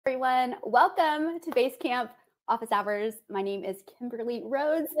Everyone, welcome to Basecamp Office Hours. My name is Kimberly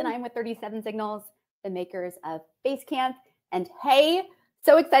Rhodes, and I'm with 37 Signals, the makers of Basecamp. And hey,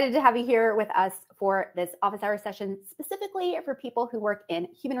 so excited to have you here with us for this office hours session, specifically for people who work in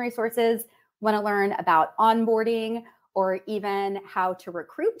human resources, want to learn about onboarding, or even how to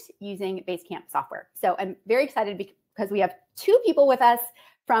recruit using Basecamp software. So I'm very excited because we have two people with us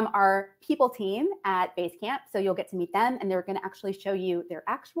from our people team at Basecamp. So you'll get to meet them, and they're going to actually show you their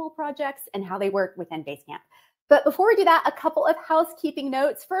actual projects and how they work within Basecamp. But before we do that, a couple of housekeeping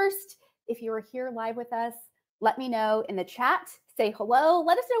notes. First, if you are here live with us, let me know in the chat, say hello,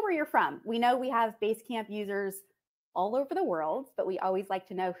 let us know where you're from. We know we have Basecamp users all over the world, but we always like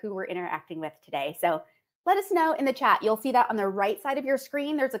to know who we're interacting with today. So let us know in the chat. You'll see that on the right side of your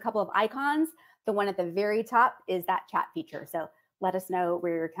screen, there's a couple of icons. The one at the very top is that chat feature. So let us know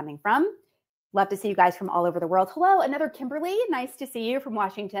where you're coming from. Love to see you guys from all over the world. Hello, another Kimberly. Nice to see you from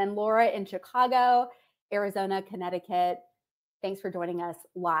Washington. Laura in Chicago, Arizona, Connecticut. Thanks for joining us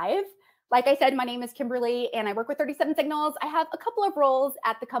live. Like I said, my name is Kimberly, and I work with 37 Signals. I have a couple of roles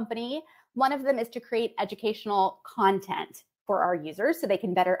at the company. One of them is to create educational content for our users so they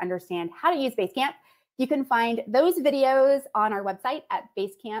can better understand how to use Basecamp. You can find those videos on our website at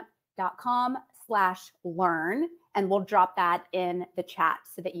basecamp.com/learn. And we'll drop that in the chat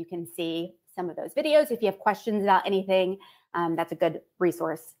so that you can see some of those videos. If you have questions about anything, that's a good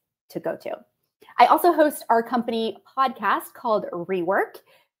resource to go to. I also host our company podcast called Rework,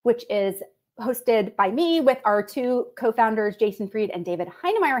 which is hosted by me with our two co-founders, Jason Fried and David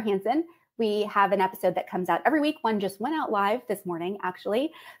Heinemeier Hansen. We have an episode that comes out every week. One just went out live this morning,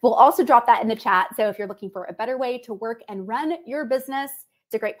 actually. We'll also drop that in the chat. So if you're looking for a better way to work and run your business,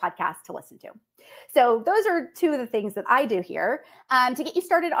 it's a great podcast to listen to. So those are two of the things that I do here. To get you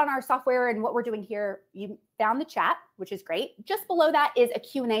started on our software and what we're doing here, you found the chat, which is great. Just below that is a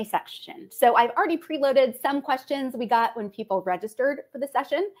Q&A section. So I've already preloaded some questions we got when people registered for the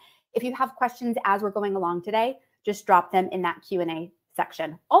session. If you have questions as we're going along today, just drop them in that Q&A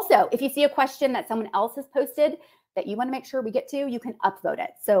section. Also, if you see a question that someone else has posted that you want to make sure we get to, you can upvote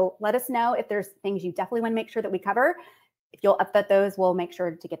it. So let us know if there's things you definitely want to make sure that we cover. If you'll upvote those, we'll make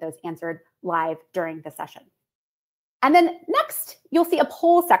sure to get those answered live during the session. And then next, you'll see a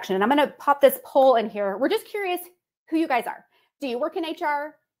poll section. And I'm going to pop this poll in here. We're just curious who you guys are. Do you work in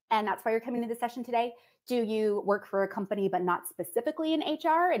HR? And that's why you're coming to the session today. Do you work for a company, but not specifically in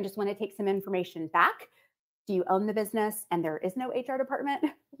HR and just want to take some information back? Do you own the business and there is no HR department?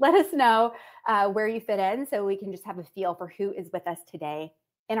 Let us know where you fit in so we can just have a feel for who is with us today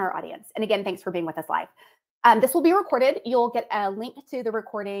in our audience. And again, thanks for being with us live. This will be recorded. You'll get a link to the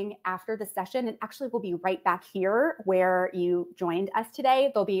recording after the session. And actually, we'll be right back here where you joined us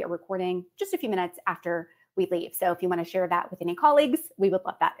today. There'll be a recording just a few minutes after we leave. So if you want to share that with any colleagues, we would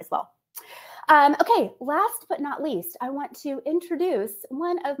love that as well. Okay, last but not least, I want to introduce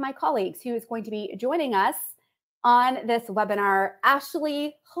one of my colleagues who is going to be joining us on this webinar.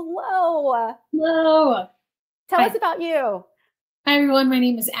 Ashley, hello. Hello. Tell us about you. Hi, everyone. My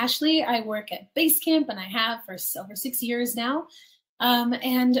name is Ashley. I work at Basecamp, and I have for over 6 years now.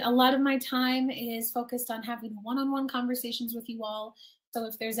 And a lot of my time is focused on having one-on-one conversations with you all. So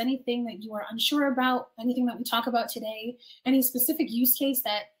if there's anything that you are unsure about, anything that we talk about today, any specific use case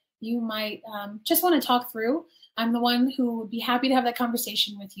that you might just want to talk through, I'm the one who would be happy to have that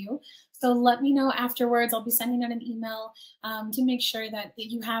conversation with you. So let me know afterwards. I'll be sending out an email to make sure that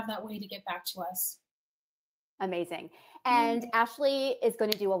you have that way to get back to us. Amazing. And Ashley is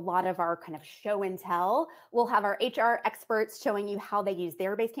going to do a lot of our kind of show and tell. We'll have our HR experts showing you how they use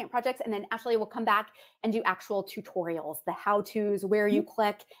their Basecamp projects. And then Ashley will come back and do actual tutorials, the how-tos, where you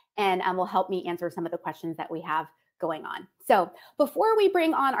click, and will help me answer some of the questions that we have going on. So before we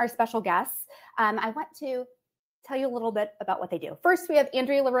bring on our special guests, I want to tell you a little bit about what they do. First, we have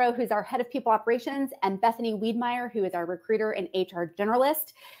Andrea LaRowe, who's our head of People Operations, and Bethany Wiedmeier, who is our recruiter and HR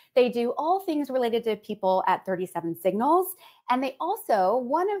generalist. They do all things related to people at 37 Signals. And they also,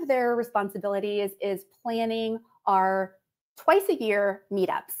 one of their responsibilities is planning our twice-a-year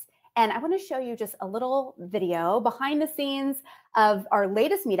meetups. And I want to show you just a little video behind the scenes of our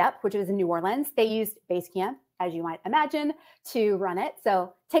latest meetup, which was in New Orleans. They used Basecamp, as you might imagine, to run it.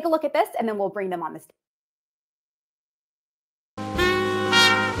 So take a look at this, and then we'll bring them on the stage.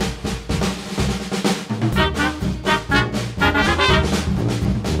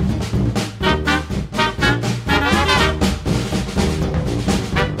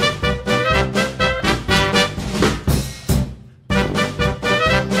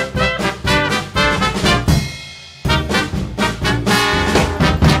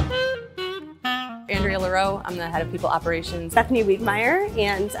 LaRowe. I'm the head of People Operations. Bethany Wiedmeier,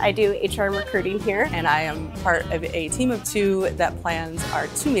 and I do HR and recruiting here. And I am part of a team of 2 that plans our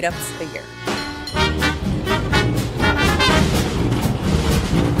 2 meetups a year.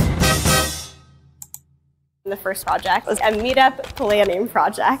 The first project was a meetup planning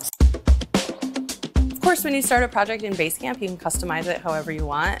project. Of course, when you start a project in Basecamp, you can customize it however you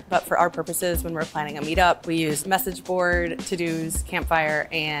want. But for our purposes, when we're planning a meetup, we use message board, to-dos, campfire,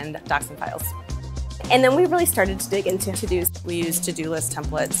 and docs and files. And then we really started to dig into to-dos. We use to-do list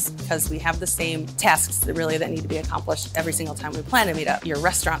templates because we have the same tasks that need to be accomplished every single time we plan a meetup. Your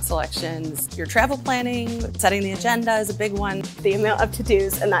restaurant selections, your travel planning, setting the agenda is a big one. The amount of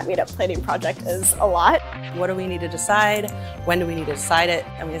to-dos in that meetup planning project is a lot. What do we need to decide? When do we need to decide it?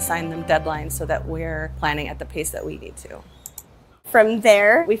 And we assign them deadlines so that we're planning at the pace that we need to. From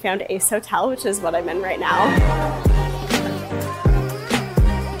there, we found Ace Hotel, which is what I'm in right now.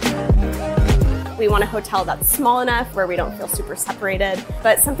 We want a hotel that's small enough where we don't feel super separated,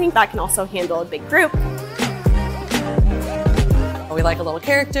 but something that can also handle a big group. We like a little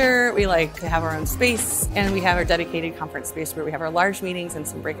character, we like to have our own space, and we have our dedicated conference space where we have our large meetings and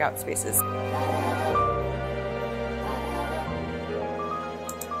some breakout spaces.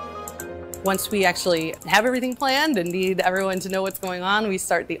 Once we actually have everything planned and need everyone to know what's going on, we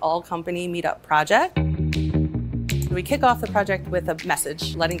start the all-company meetup project. We kick off the project with a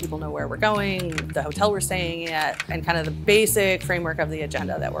message, letting people know where we're going, the hotel we're staying at, and kind of the basic framework of the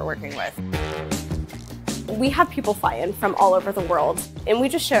agenda that we're working with. We have people fly in from all over the world, and we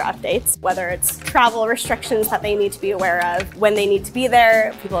just share updates, whether it's travel restrictions that they need to be aware of, when they need to be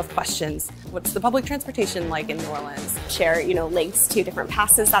there. People have questions. What's the public transportation like in New Orleans? Share, links to different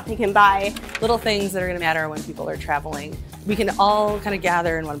passes that they can buy. Little things that are going to matter when people are traveling. We can all kind of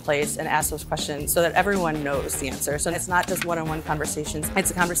gather in one place and ask those questions so that everyone knows the answer. So it's not just one-on-one conversations.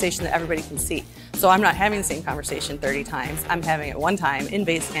 It's a conversation that everybody can see. So I'm not having the same conversation 30 times. I'm having it one time in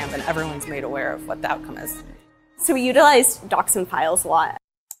Basecamp, and everyone's made aware of what the outcome is. So we utilize docs and files a lot.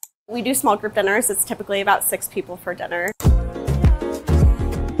 We do small group dinners. It's typically about 6 people for dinner.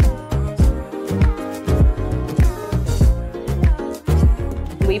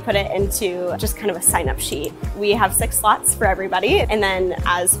 We put it into just kind of a sign-up sheet. We have 6 slots for everybody, and then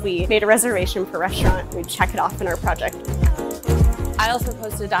as we made a reservation per restaurant, we check it off in our project. I also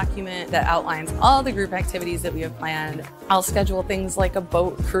post a document that outlines all the group activities that we have planned. I'll schedule things like a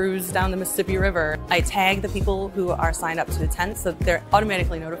boat cruise down the Mississippi River. I tag the people who are signed up to attend so that they're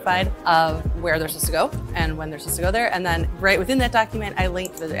automatically notified of where they're supposed to go and when they're supposed to go there. And then right within that document, I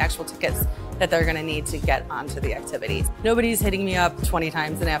link the actual tickets that they're going to need to get onto the activities. Nobody's hitting me up 20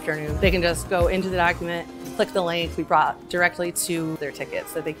 times an afternoon. They can just go into the document, click the link, we brought directly to their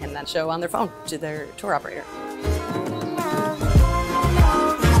tickets that they can then show on their phone to their tour operator.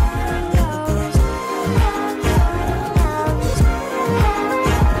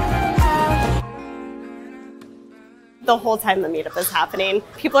 The whole time the meetup is happening,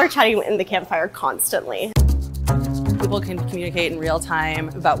 people are chatting in the campfire constantly. People can communicate in real time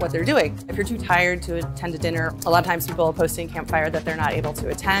about what they're doing. If you're too tired to attend a dinner, a lot of times people are posting campfire that they're not able to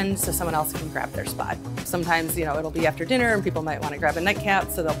attend, so someone else can grab their spot. Sometimes, it'll be after dinner and people might want to grab a nightcap,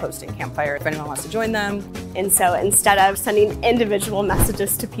 so they'll post in campfire if anyone wants to join them. And so instead of sending individual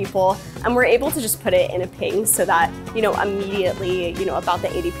messages to people, we're able to just put it in a ping so that, immediately, about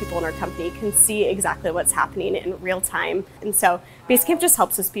the 80 people in our company can see exactly what's happening in real time. And so Basecamp just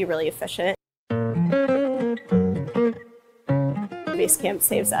helps us be really efficient. Basecamp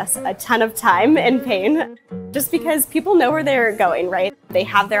saves us a ton of time and pain just because people know where they're going, right? They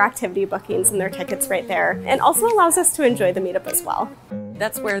have their activity bookings and their tickets right there, and also allows us to enjoy the meetup as well.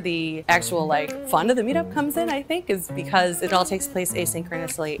 That's where the actual fun of the meetup comes in, I think, is because it all takes place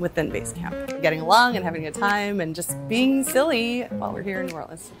asynchronously within Basecamp. Getting along and having a good time and just being silly while we're here in New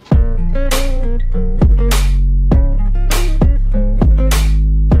Orleans.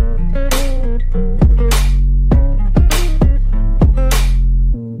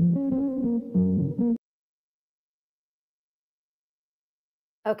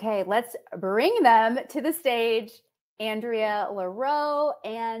 Okay, let's bring them to the stage. Andrea LaRowe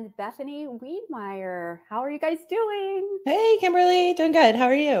and Bethany Wiedmeier. How are you guys doing? Hey, Kimberly. Doing good. How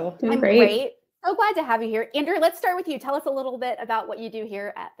are you? I'm great. So glad to have you here. Andrea, let's start with you. Tell us a little bit about what you do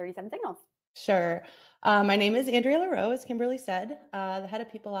here at 37 Signals. Sure. My name is Andrea LaRowe, as Kimberly said, the head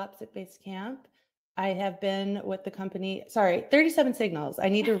of People Ops at Basecamp. I have been with the company, 37 Signals. I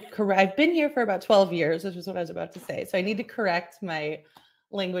need to correct. I've been here for about 12 years, which is what I was about to say. So I need to correct my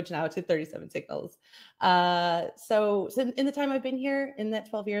language now to 37 Signals. So in the time I've been here, in that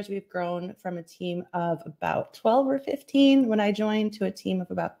 12 years, we've grown from a team of about 12 or 15 when I joined to a team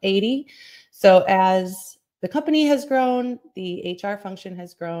of about 80. So as the company has grown, the HR function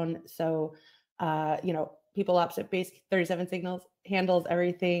has grown. So, People Ops at 37 Signals handles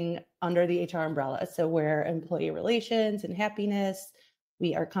everything under the HR umbrella. So we're employee relations and happiness,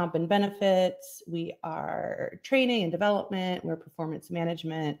 we are comp and benefits, we are training and development, we're performance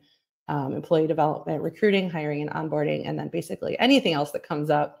management, employee development, recruiting, hiring, and onboarding, and then basically anything else that comes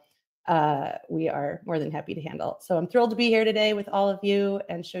up, we are more than happy to handle. So I'm thrilled to be here today with all of you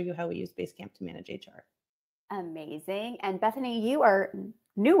and show you how we use Basecamp to manage HR. Amazing. And Bethany, you are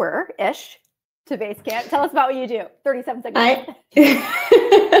newer-ish to Basecamp. Tell us about what you do. 37 Signals.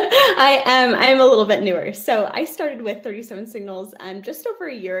 I'm a little bit newer. So I started with 37 Signals just over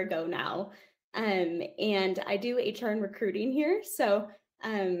a year ago now. And I do HR and recruiting here. So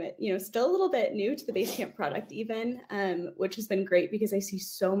still a little bit new to the Basecamp product even, which has been great because I see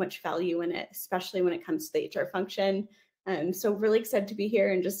so much value in it, especially when it comes to the HR function. So really excited to be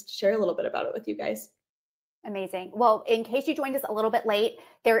here and just share a little bit about it with you guys. Amazing. Well, in case you joined us a little bit late,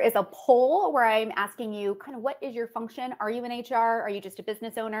 there is a poll where I'm asking you kind of what is your function? Are you in HR? Are you just a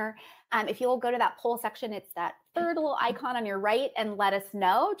business owner? If you'll go to that poll section, it's that third little icon on your right and let us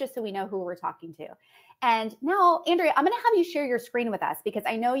know just so we know who we're talking to. And now, Andrea, I'm going to have you share your screen with us because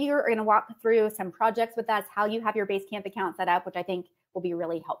I know you're going to walk through some projects with us, how you have your Basecamp account set up, which I think will be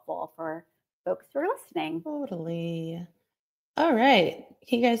really helpful for folks who are listening. Totally. All right.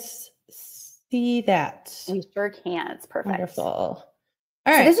 Can you guys see that? We sure can. It's perfect. Wonderful. All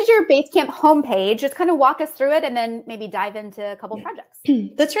right. So this is your Basecamp homepage. Just kind of walk us through it and then maybe dive into a couple projects.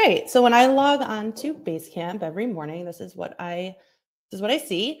 That's right. So when I log on to Basecamp every morning, this is what I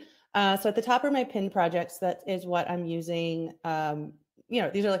see. So at the top are my pinned projects. That is what I'm using.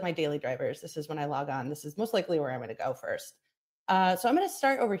 These are like my daily drivers. This is when I log on. This is most likely where I'm going to go first. So I'm going to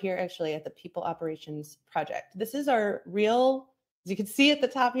start over here actually at the People Operations project. This is our real, as you can see at the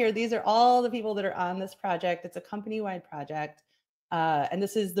top here, these are all the people that are on this project. It's a company-wide project. And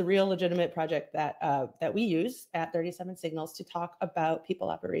this is the real legitimate project that we use at 37 Signals to talk about people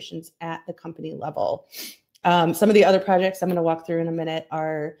operations at the company level. Some of the other projects I'm going to walk through in a minute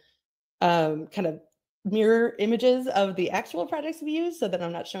are kind of mirror images of the actual projects we use so that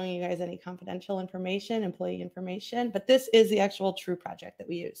I'm not showing you guys any confidential information, employee information, but this is the actual true project that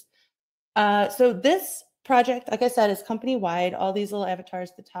we use. So this project, like I said, is company-wide. All these little avatars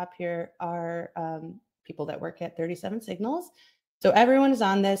at the top here are people that work at 37 Signals. So everyone is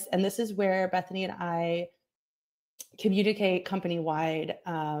on this, and this is where Bethany and I communicate company-wide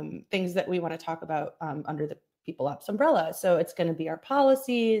things that we want to talk about under the People Ops umbrella. So it's going to be our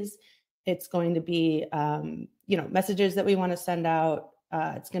policies. It's going to be, messages that we want to send out.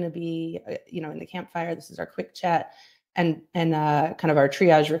 It's going to be, in the campfire, this is our quick chat and kind of our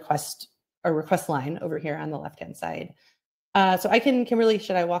triage request line over here on the left-hand side. So Kimberly,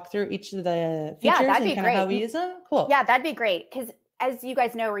 should I walk through each of the features and kind of how we use them? Cool. Yeah, that'd be great. Because as you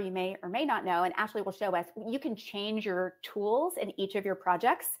guys know, or you may or may not know, and Ashley will show us, you can change your tools in each of your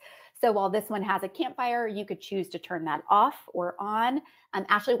projects. So while this one has a campfire, you could choose to turn that off or on.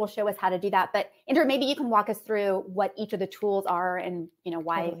 Ashley will show us how to do that. But Andrea, maybe you can walk us through what each of the tools are and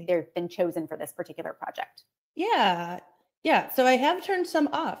why Totally. they've been chosen for this particular project. Yeah. So I have turned some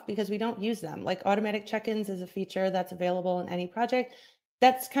off because we don't use them. Like automatic check-ins is a feature that's available in any project.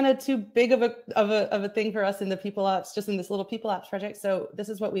 That's kind of too big of a thing for us in the People Ops, just in this little People Ops project. So this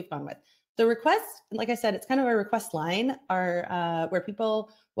is what we've gone with. The request, like I said, it's kind of a request line where people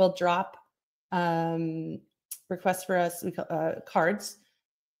will drop requests for us, we call cards.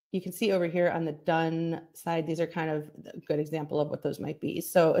 You can see over here on the done side, these are kind of a good example of what those might be.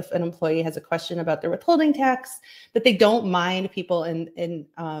 So if an employee has a question about their withholding tax that they don't mind people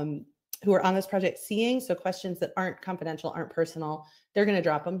who are on this project seeing, so questions that aren't confidential, aren't personal, they're going to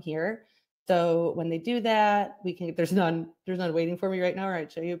drop them here. So when they do that, there's none waiting for me right now, or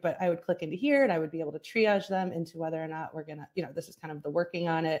I'd show you, but I would click into here and I would be able to triage them into whether or not we're going to, this is kind of the working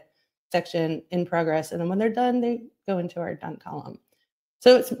on it section in progress. And then when they're done, they go into our done column.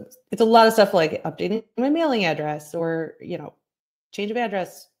 So it's a lot of stuff like updating my mailing address or, change of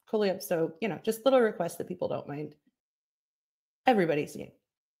address, Cooley-up. So, just little requests that people don't mind everybody seeing.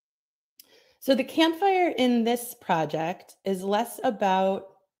 So the campfire in this project is less about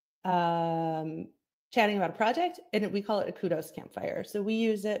chatting about a project, and we call it a kudos campfire. So we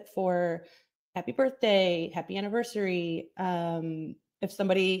use it for happy birthday, happy anniversary. If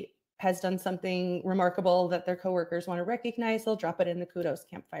somebody has done something remarkable that their coworkers want to recognize, they'll drop it in the kudos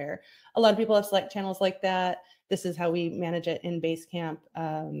campfire. A lot of people have Slack channels like that. This is how we manage it in Basecamp,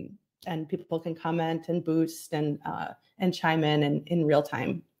 and people can comment and boost and chime in real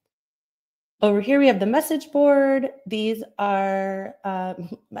time. Over here, we have the message board. These are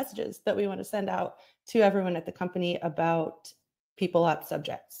messages that we want to send out to everyone at the company about people ops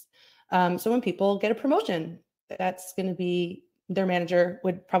subjects. So when people get a promotion, that's going to be their manager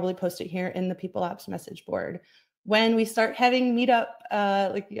would probably post it here in the people ops message board. When we start having meetup,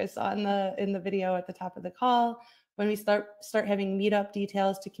 like you guys saw in the video at the top of the call, when we start having meetup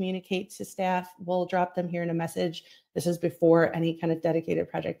details to communicate to staff, we'll drop them here in a message. This is before any kind of dedicated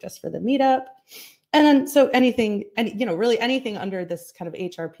project just for the meetup. And then so anything, really anything under this kind of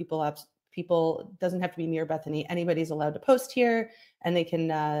HR people ops, people doesn't have to be me or Bethany. Anybody's allowed to post here, and they can,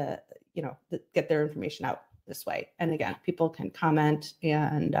 get their information out this way. And again, people can comment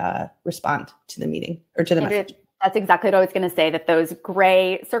and respond to the meeting or to the message. That's exactly what I was going to say, that those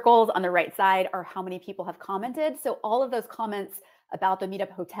gray circles on the right side are how many people have commented. So all of those comments about the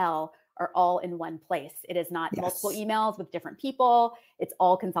Meetup Hotel are all in one place. It is not multiple emails with different people. It's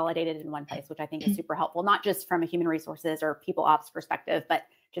all consolidated in one place, which I think is super helpful, not just from a human resources or people ops perspective, but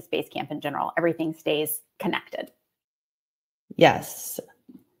just Basecamp in general. Everything stays connected. Yes.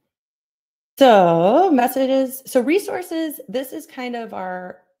 So messages, so resources, this is kind of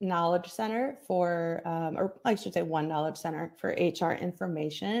our knowledge center for, or I should say one knowledge center for HR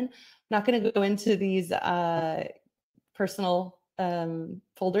information. I'm not going to go into these personal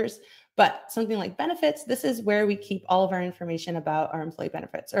folders, but something like benefits, this is where we keep all of our information about our employee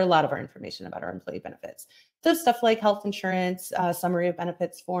benefits, or a lot of our information about our employee benefits. So stuff like health insurance, summary of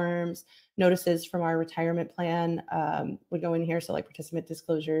benefits forms, notices from our retirement plan would go in here. So like participant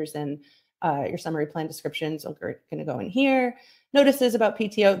disclosures and your summary plan descriptions are going to go in here. Notices about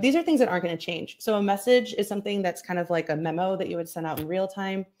PTO. These are things that aren't going to change. So a message is something that's kind of like a memo that you would send out in real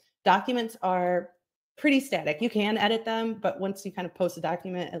time. Documents are pretty static. You can edit them, but once you kind of post a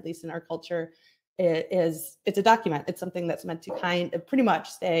document, at least in our culture, it's a document. It's something that's meant to kind of pretty much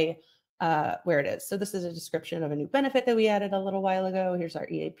stay where it is. So this is a description of a new benefit that we added a little while ago. Here's our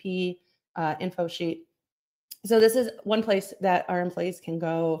EAP info sheet. So this is one place that our employees can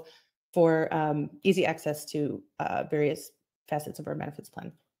go for easy access to various facets of our benefits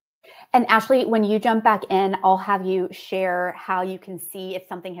plan. And Ashley, when you jump back in, I'll have you share how you can see if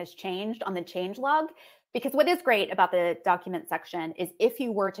something has changed on the change log. Because what is great about the document section is if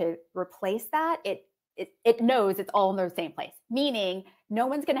you were to replace that, it knows it's all in the same place, meaning no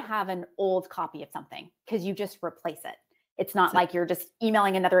one's going to have an old copy of something because you just replace it. It's not like you're just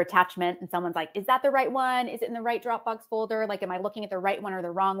emailing another attachment and someone's like, is that the right one? Is it in the right Dropbox folder? Like, am I looking at the right one or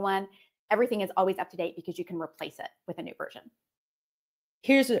the wrong one? Everything is always up to date because you can replace it with a new version.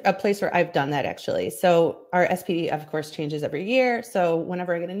 Here's a place where I've done that actually. So our SPD, of course, changes every year. So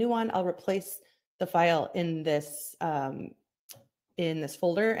whenever I get a new one, I'll replace the file in this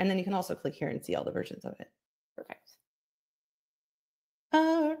folder. And then you can also click here and see all the versions of it. Perfect.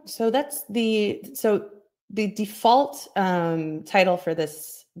 So that's the default title for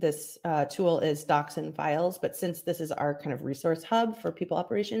this tool is Docs and Files. But since this is our kind of resource hub for people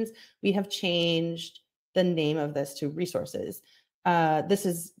operations, we have changed the name of this to Resources.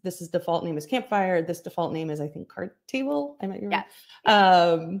 This default name is Campfire. This default name is, I think, Card Table. I might be wrong.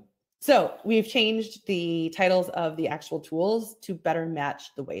 Yeah. So we've changed the titles of the actual tools to better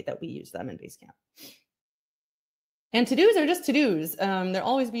match the way that we use them in Basecamp. And to-dos are just to-dos. There'll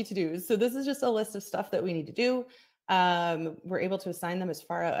always be to-dos. So this is just a list of stuff that we need to do. We're able to assign them as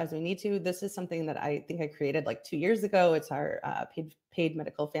far out as we need to. This is something that I think I created like 2 years ago. It's our paid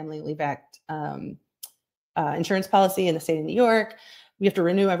Medical Family Leave Act insurance policy in the state of New York. We have to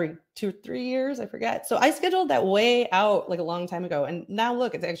renew every 2 or 3 years. I forget. So I scheduled that way out like a long time ago. And now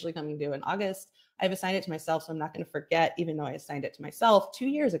look, it's actually coming due in August. I've assigned it to myself, so I'm not going to forget, even though I assigned it to myself 2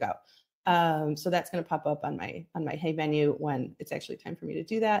 years ago. So that's going to pop up on my Hey menu when it's actually time for me to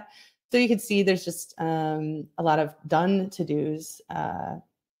do that. So you can see there's just a lot of done to-dos that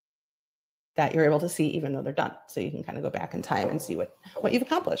you're able to see even though they're done. So you can kind of go back in time and see what you've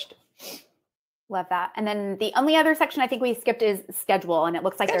accomplished. Love that. And then the only other section I think we skipped is schedule. And it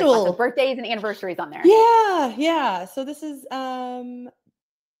looks like there's lots of birthdays and anniversaries on there. Yeah. So this is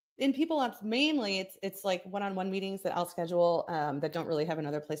in People Ops, mainly it's like one-on-one meetings that I'll schedule that don't really have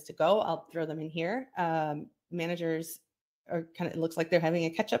another place to go. I'll throw them in here. Managers are it looks like they're having a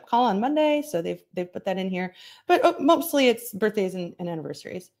catch-up call on Monday. So they've put that in here. But mostly it's birthdays and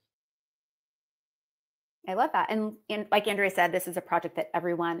anniversaries. I love that. And like Andrea said, this is a project that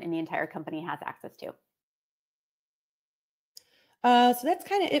everyone in the entire company has access to. So that's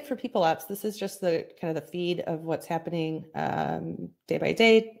kind of it for People Ops. This is just the kind of the feed of what's happening day by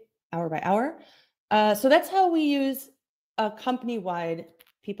day, hour by hour. So that's how we use a company-wide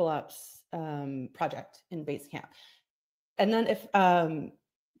People Ops project in Basecamp. And then if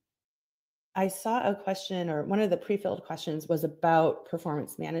I saw a question, or one of the pre-filled questions was about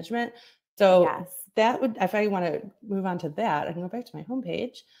performance management. So Yes. that would, if I want to move on to that, I can go back to my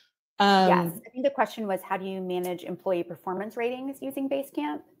homepage. Yes, I think the question was, how do you manage employee performance ratings using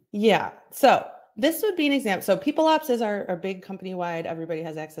Basecamp? Yeah, so this would be an example. So People Ops is our big company-wide, everybody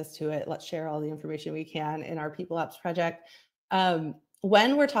has access to it. Let's share all the information we can in our People Ops project.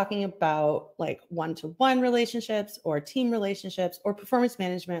 When we're talking about like one-to-one relationships or team relationships or performance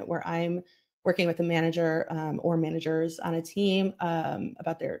management, where I'm working with a manager or managers on a team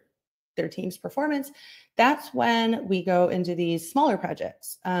about their team's performance, that's when we go into these smaller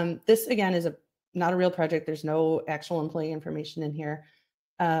projects. This again is not a real project. There's no actual employee information in here.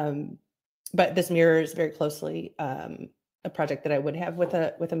 But this mirrors very closely a project that I would have with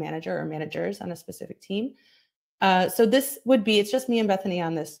a manager or managers on a specific team. So this would be, it's just me and Bethany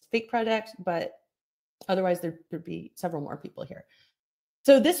on this big project, but otherwise there'd be several more people here.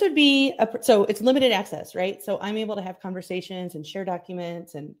 So this would be, so it's limited access, right? So I'm able to have conversations and share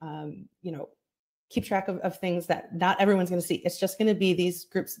documents and, keep track of things that not everyone's going to see. It's just going to be these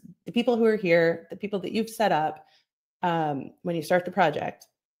groups, the people who are here, the people that you've set up when you start the project.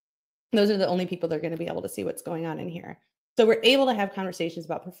 Those are the only people that are going to be able to see what's going on in here. So we're able to have conversations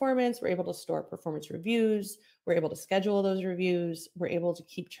about performance. We're able to store performance reviews. We're able to schedule those reviews. We're able to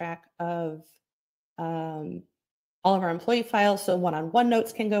keep track of all of our employee files. So one-on-one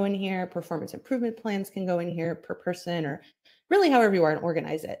notes can go in here. Performance improvement plans can go in here per person, or really however you want to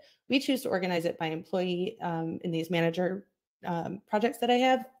organize it. We choose to organize it by employee in these manager projects that I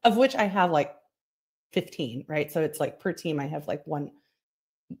have, of which I have like 15, right? So it's like per team, I have like one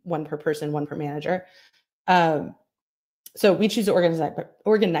per person, one per manager. So we choose to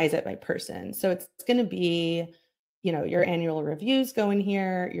organize it by person. So it's going to be, your annual reviews go in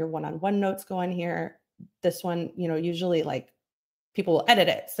here, your one-on-one notes go in here. This one, usually like people will edit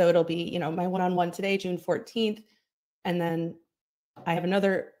it. So it'll be, my one-on-one today, June 14th. And then I have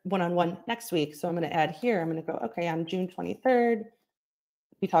another one-on-one next week. So I'm going to add here, I'm going to go, okay, on June 23rd,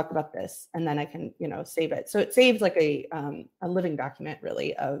 we talked about this, and then I can, save it. So it saves like a living document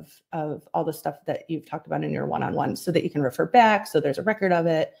really of all the stuff that you've talked about in your one-on-one, so that you can refer back. So there's a record of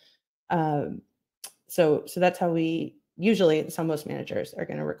it. So that's how we usually, most managers are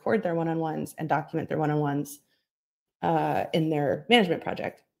going to record their one-on-ones and document their one-on-ones in their management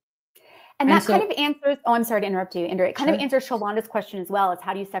project. And that kind of answers, I'm sorry to interrupt you, Andrea. It kind of answers Shawanda's question as well, is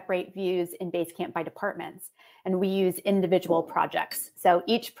how do you separate views in Basecamp by departments? And we use individual projects. So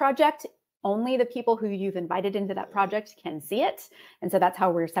each project, only the people who you've invited into that project can see it. And so that's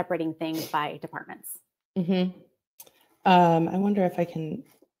how we're separating things by departments. Mm-hmm. I wonder if I can,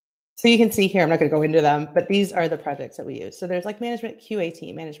 so you can see here, I'm not going to go into them, but these are the projects that we use. So there's like management QA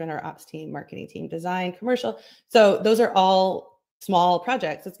team, management or ops team, marketing team, design, commercial. So those are all small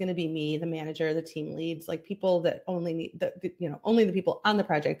projects. It's going to be me, the manager, the team leads, like people that only need only the people on the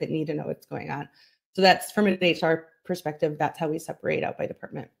project that need to know what's going on. So that's from an HR perspective, that's how we separate out by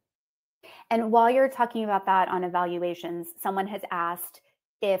department. And while you're talking about that on evaluations, someone has asked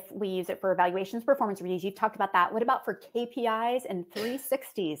if we use it for evaluations, performance reviews. You've talked about that. What about for KPIs and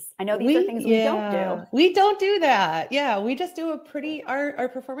 360s? I know these are things we don't do. We don't do that. Yeah, we just do our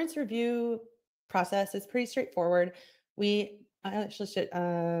performance review process is pretty straightforward.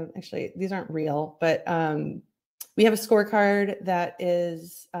 Actually, these aren't real, but we have a scorecard that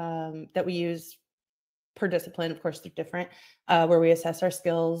is that we use per discipline. Of course, they're different, where we assess our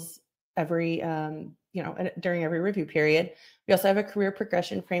skills every during every review period. We also have a career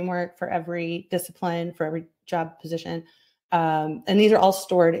progression framework for every discipline, for every job position, and these are all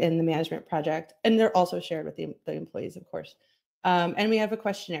stored in the management project, and they're also shared with the employees, of course. And we have a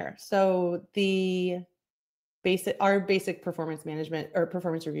questionnaire. So our basic performance management or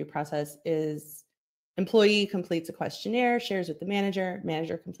performance review process is employee completes a questionnaire, shares with the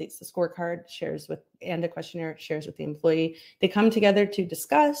manager completes the scorecard, and a questionnaire, shares with the employee. They come together to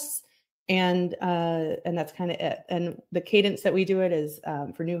discuss, and that's kind of it. And the cadence that we do it is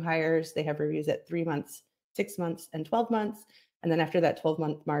for new hires, they have reviews at 3 months, 6 months, and 12 months. And then after that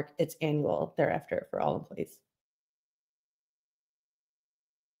 12-month mark, it's annual thereafter for all employees.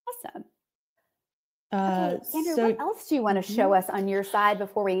 Awesome. Okay, Andrea, what else do you want to show us on your side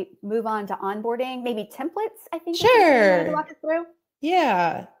before we move on to onboarding? Maybe templates, I think. Sure. To walk us through?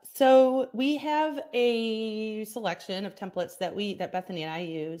 Yeah. So we have a selection of templates that Bethany and I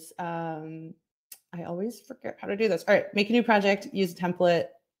use. I always forget how to do this. All right, make a new project, use a template,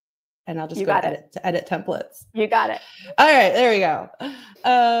 and I'll just edit templates. You got it. All right, there we go.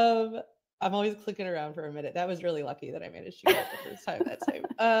 I'm always clicking around for a minute. That was really lucky that I managed to get it the first time that time.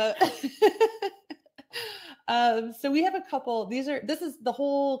 So we have a couple, this is the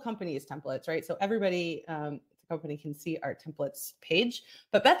whole company's templates, right? So everybody, the company can see our templates page,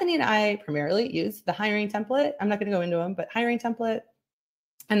 but Bethany and I primarily use the hiring template. I'm not going to go into them, but hiring template.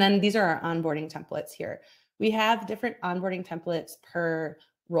 And then these are our onboarding templates here. We have different onboarding templates per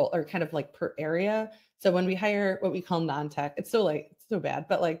role, or kind of like per area. So when we hire what we call non-tech, it's so bad,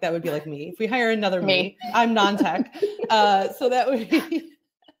 but like that would be like me. If we hire another me, I'm non-tech. So that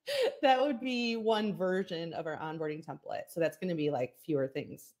would be one version of our onboarding template. So that's going to be like fewer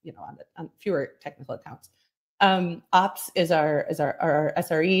things, on fewer technical accounts. Ops is our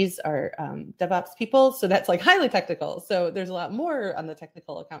SREs, our DevOps people. So that's like highly technical. So there's a lot more on the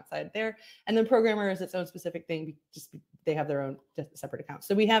technical account side there. And then programmer is its own specific thing. They have their own separate accounts.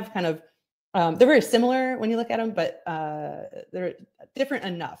 So we have kind of, they're very similar when you look at them, but they're different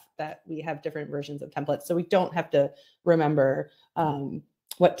enough that we have different versions of templates. So we don't have to remember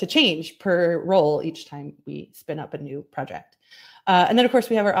what to change per role each time we spin up a new project. And then, of course,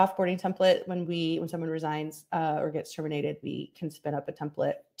 we have our offboarding template. When someone resigns or gets terminated, we can spin up a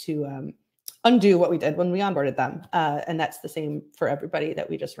template to undo what we did when we onboarded them. And that's the same for everybody that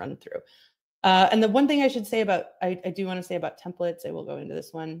we just run through. And the one thing I should say I do want to say about templates, I will go into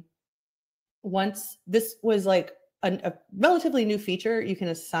this one. Once this was like a relatively new feature, you can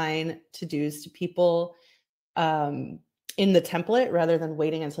assign to-dos to people in the template rather than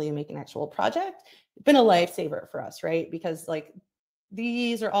waiting until you make an actual project. It's been a lifesaver for us, right? Because like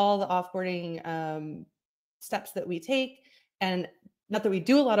these are all the offboarding steps that we take. And not that we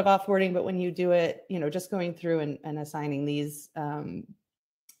do a lot of offboarding, but when you do it, just going through and assigning these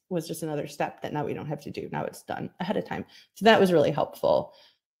was just another step that now we don't have to do. Now it's done ahead of time. So that was really helpful.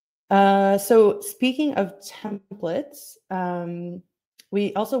 So speaking of templates,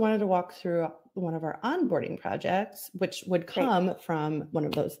 we also wanted to walk through one of our onboarding projects, which would come from one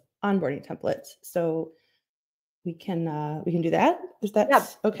of those onboarding templates. So we can do that. Is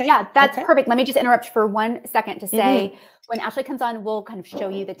that okay? Yeah, that's perfect. Let me just interrupt for 1 second to say, when Ashley comes on, we'll kind of show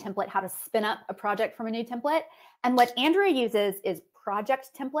you the template, how to spin up a project from a new template. And what Andrea uses is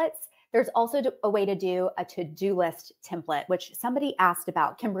project templates. There's also a way to do a to-do list template, which somebody asked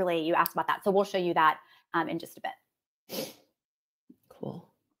about. Kimberly, you asked about that. So we'll show you that in just a bit. Cool.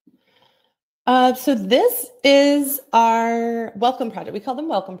 So this is our welcome project. We call them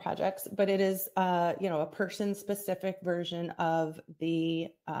welcome projects, but it is, a person-specific version of the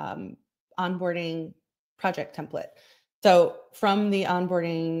onboarding project template. So from the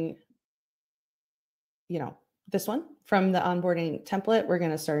onboarding, this one, from the onboarding template, we're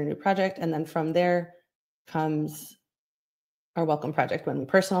going to start a new project. And then from there comes our welcome project when we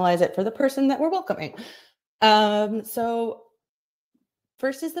personalize it for the person that we're welcoming. So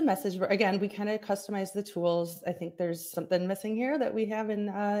first is the message. Again, we kind of customize the tools. I think there's something missing here that we have in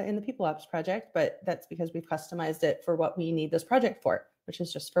the People Ops project, but that's because we've customized it for what we need this project for, which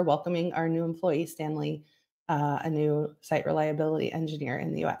is just for welcoming our new employee, Stanley, a new site reliability engineer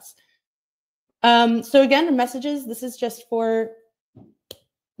in the US. So again, the messages, this is just for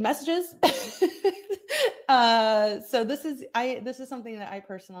messages. So this is something that I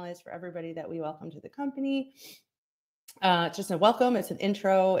personalize for everybody that we welcome to the company. It's just a welcome. It's an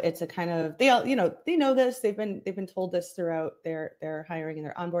intro. It's a kind of, they know this. They've been told this throughout their hiring and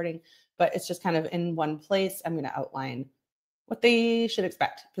their onboarding, but it's just kind of in one place. I'm going to outline what they should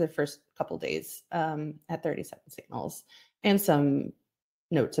expect for the first couple of days at 37 Signals, and some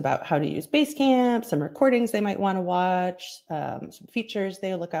notes about how to use Basecamp, some recordings they might want to watch, some features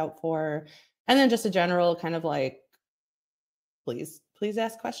they look out for, and then just a general kind of like, please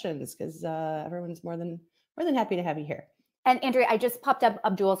ask questions, because everyone's more than happy to have you here. And Andrea, I just popped up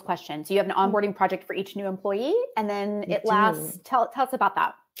Abdul's question. So you have an onboarding project for each new employee, and then it lasts. Tell us about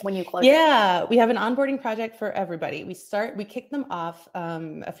that when you close. Yeah, we have an onboarding project for everybody. We kick them off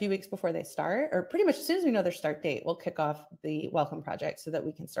a few weeks before they start, or pretty much as soon as we know their start date, we'll kick off the welcome project so that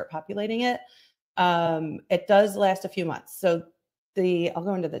we can start populating it. It does last a few months. So I'll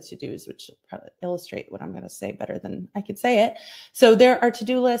go into the to-dos, which will probably illustrate what I'm going to say better than I could say it. So there are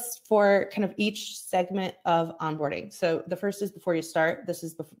to-do lists for kind of each segment of onboarding. So the first is before you start. This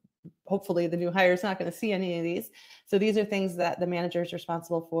is hopefully the new hire is not going to see any of these. So these are things that the manager is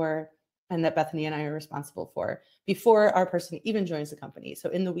responsible for and that Bethany and I are responsible for before our person even joins the company.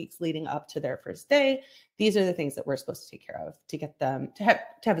 So in the weeks leading up to their first day, these are the things that we're supposed to take care of to get them to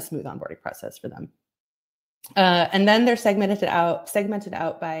have a smooth onboarding process for them. And then they're segmented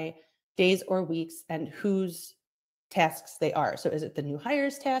out by days or weeks and whose tasks they are. So is it the new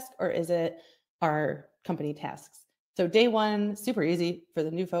hires task, or is it our company tasks? So day one, super easy for the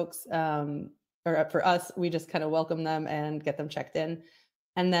new folks, or for us, we just kind of welcome them and get them checked in.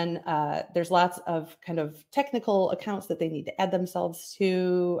 And then there's lots of kind of technical accounts that they need to add themselves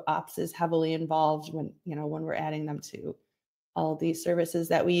to. Ops is heavily involved when we're adding them to all these services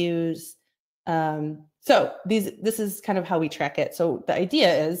that we use. So this is kind of how we track it. So the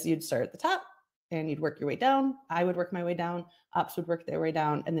idea is you'd start at the top and you'd work your way down. I would work my way down. Ops would work their way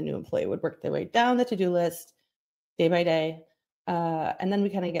down, and the new employee would work their way down the to-do list day by day. And then we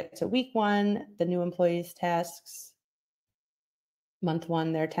kind of get to week 1, the new employee's tasks, month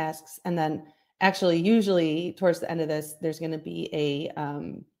 1, their tasks. And then actually, usually towards the end of this, there's going to be a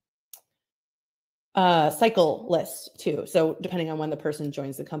cycle list too. So depending on when the person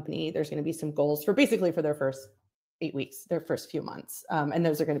joins the company, there's going to be some goals for their first 8 weeks, their first few months. And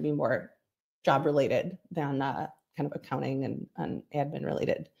those are going to be more job related than kind of accounting and admin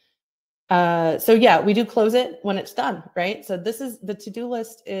related. So yeah, we do close it when it's done, right? So this is the to-do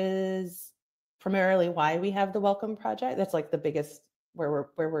list is primarily why we have the welcome project. That's like the biggest where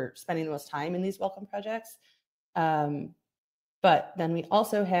we're spending the most time in these welcome projects. But then we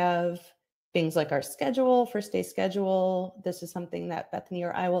also have things like our schedule, first day schedule. This is something that Bethany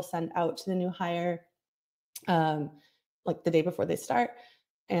or I will send out to the new hire like the day before they start.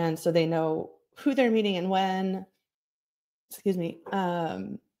 And so they know who they're meeting and when,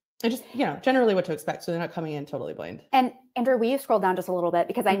 and just, generally what to expect. So they're not coming in totally blind. And Andrew, will you scroll down just a little bit?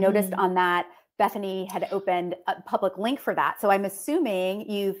 Because I noticed on that, Bethany had opened a public link for that. So I'm assuming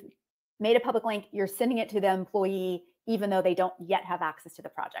you've made a public link, you're sending it to the employee, even though they don't yet have access to the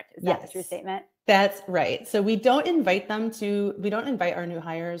project. Is that your statement? That's right. So we don't invite our new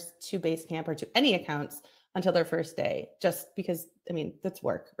hires to Basecamp or to any accounts until their first day, just because, that's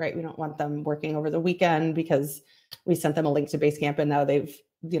work, right? We don't want them working over the weekend because we sent them a link to Basecamp and now they've,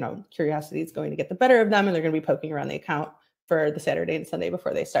 curiosity is going to get the better of them and they're going to be poking around the account for the Saturday and Sunday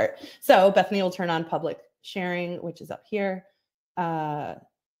before they start. So Bethany will turn on public sharing, which is up here, so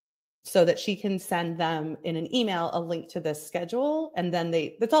that she can send them in an email a link to this schedule. And then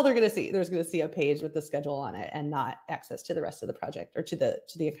that's all they're going to see. They're going to see a page with the schedule on it and not access to the rest of the project or to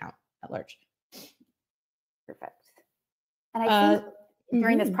the account at large. Perfect. And I think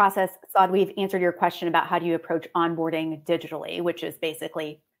during this process, Saad, we've answered your question about how do you approach onboarding digitally, which is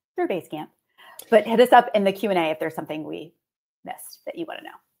basically through Basecamp. But hit us up in the Q&A if there's something we missed that you want to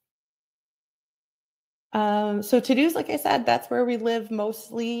know. So to-dos, like I said, that's where we live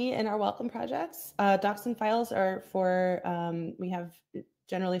mostly in our welcome projects. Docs and files are for, we have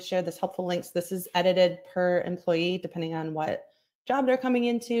generally shared this helpful links. This is edited per employee, depending on what job they're coming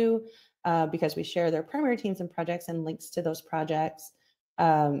into, because we share their primary teams and projects and links to those projects.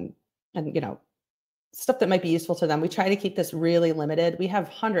 And, stuff that might be useful to them. We try to keep this really limited. We have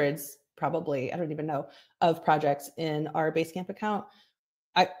hundreds, probably, I don't even know, of projects in our Basecamp account.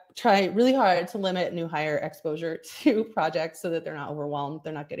 I try really hard to limit new hire exposure to projects so that they're not overwhelmed.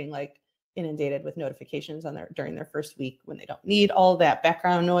 They're not getting inundated with notifications during their first week when they don't need all that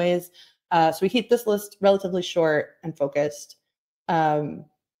background noise. So we keep this list relatively short and focused. And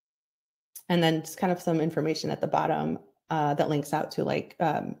then just kind of some information at the bottom that links out to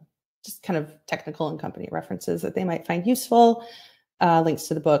just kind of technical and company references that they might find useful, links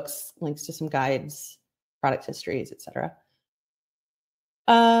to the books, links to some guides, product histories, etc.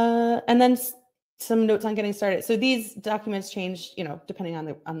 And then some notes on getting started. So these documents change, depending on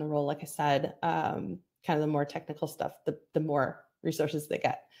the role. Like I said, kind of the more technical stuff, the more resources they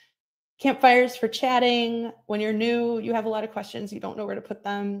get. Campfires for chatting. When you're new, you have a lot of questions. You don't know where to put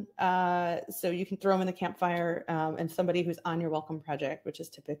them. So you can throw them in the campfire, and somebody who's on your welcome project, which is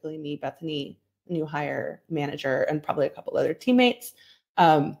typically me, Bethany, new hire manager, and probably a couple other teammates.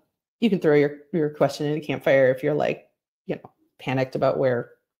 You can throw your question in a campfire if you're panicked about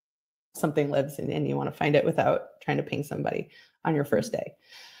where something lives and you want to find it without trying to ping somebody on your first day.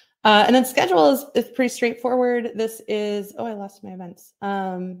 And then schedule is pretty straightforward. This is, I lost my events.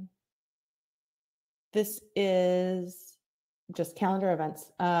 This is just calendar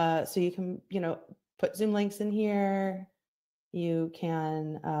events. So you can, put Zoom links in here. You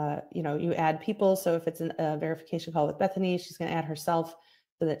can, you add people. So if it's a verification call with Bethany, she's going to add herself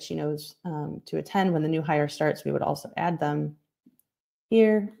so that she knows to attend. When the new hire starts, we would also add them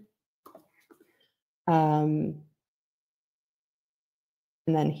here. And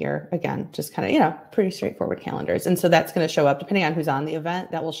then here, again, just kind of, pretty straightforward calendars. And so that's going to show up, depending on who's on the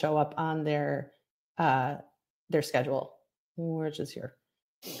event, that will show up on their schedule, which is here.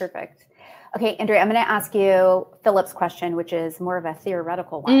 Perfect. Okay, Andrea, I'm going to ask you Philip's question, which is more of a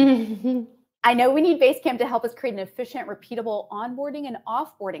theoretical one. I know we need Basecamp to help us create an efficient, repeatable onboarding and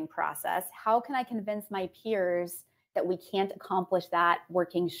offboarding process. How can I convince my peers that we can't accomplish that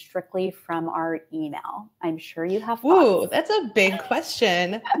working strictly from our email? I'm sure you have Ooh, thoughts. that's a big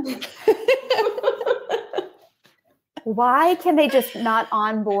question. Why can they just not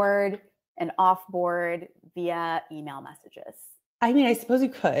onboard and offboard via email messages? I mean, I suppose you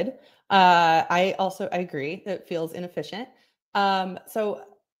could. I agree that it feels inefficient. So,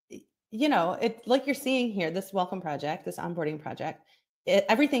 it like you're seeing here, this welcome project, this onboarding project,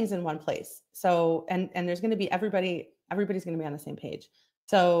 everything's in one place. So, and there's going to be everybody's going to be on the same page.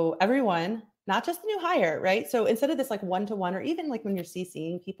 So everyone, not just the new hire, right? So instead of this like one-to-one, or even like when you're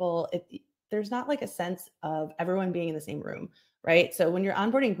CCing people, there's not like a sense of everyone being in the same room, right? So when you're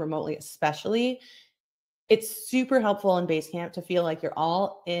onboarding remotely, especially, it's super helpful in Basecamp to feel like you're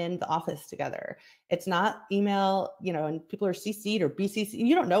all in the office together. It's not email, and people are CC'd or BCC'd.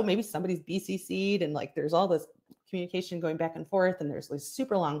 You don't know, maybe somebody's BCC'd and like there's all this communication going back and forth and there's like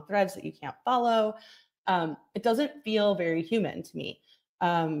super long threads that you can't follow. It doesn't feel very human to me.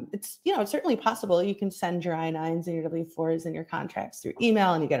 It's certainly possible. You can send your I-9s and your W-4s and your contracts through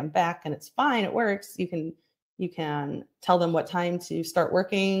email and you get them back and it's fine. It works. You can tell them what time to start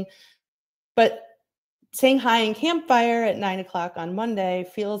working, but saying hi in Campfire at 9 o'clock on Monday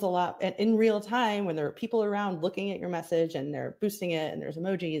feels a lot in real time when there are people around looking at your message and they're boosting it and there's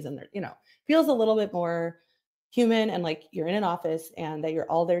emojis and feels a little bit more human and like you're in an office and that you're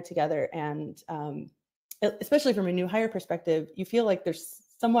all there together. And especially from a new hire perspective, you feel like there's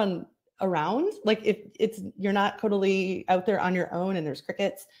someone around, like if you're not totally out there on your own and there's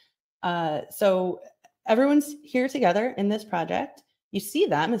crickets. So everyone's here together in this project. You see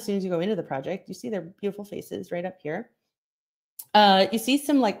them as soon as you go into the project. You see their beautiful faces right up here. You see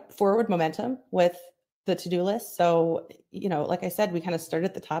some like forward momentum with the to-do list. So, like I said, we kind of start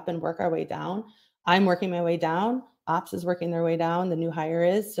at the top and work our way down. I'm working my way down. Ops is working their way down. The new hire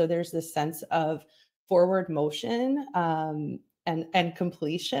is. So there's this sense of forward motion and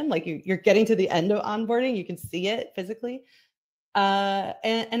completion. Like you're getting to the end of onboarding. You can see it physically. And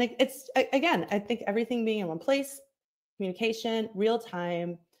it's, again, I think everything being in one place, communication, real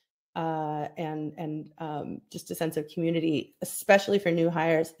time, and just a sense of community, especially for new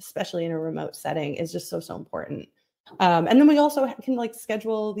hires, especially in a remote setting, is just so important. And then we also can like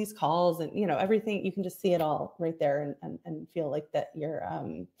schedule these calls and everything. You can just see it all right there and feel like that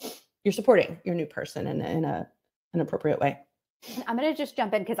you're supporting your new person in an appropriate way. I'm going to just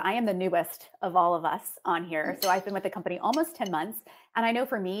jump in because I am the newest of all of us on here. So I've been with the company almost 10 months. And I know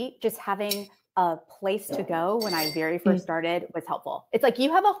for me, just having a place to go when I very first started was helpful. It's like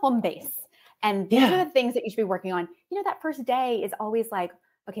you have a home base and these are the things that you should be working on. That first day is always like,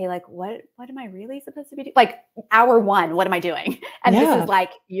 okay, like what am I really supposed to be doing? Like hour one, what am I doing? And this is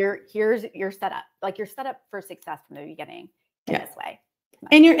like, here's your setup. Like you're set up for success from the beginning in this way.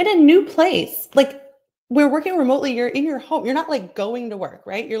 And you're in a new place. Like we're working remotely. You're in your home. You're not like going to work,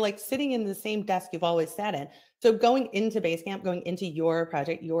 right? You're like sitting in the same desk you've always sat in. So going into Basecamp, going into your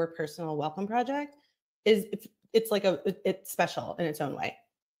project, your personal welcome project it's special in its own way.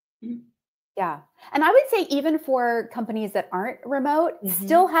 Yeah. And I would say even for companies that aren't remote,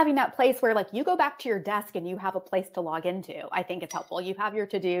 still having that place where like you go back to your desk and you have a place to log into, I think it's helpful. You have your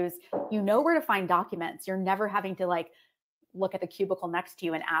to-dos, you know where to find documents. You're never having to like look at the cubicle next to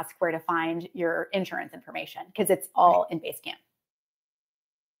you and ask where to find your insurance information because it's all in Basecamp.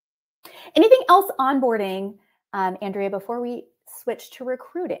 Anything else onboarding, Andrea, before we switch to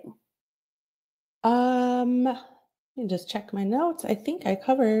recruiting? Let me just check my notes. I think I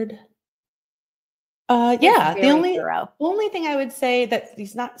covered. The only thing I would say that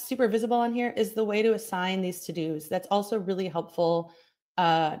is not super visible on here is the way to assign these to-dos. That's also really helpful,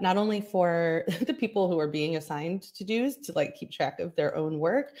 not only for the people who are being assigned to-dos to like keep track of their own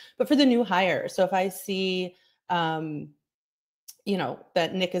work, but for the new hire. So if I see, that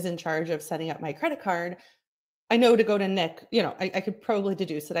Nick is in charge of setting up my credit card, I know to go to Nick. I could probably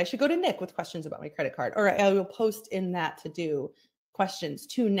deduce that I should go to Nick with questions about my credit card, or I will post in that to-do questions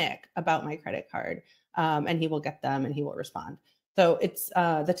to Nick about my credit card. And he will get them and he will respond. So it's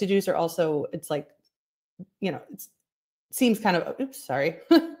the to-dos are also, it's like, it seems kind of,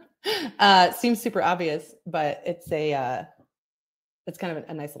 seems super obvious, but it's kind of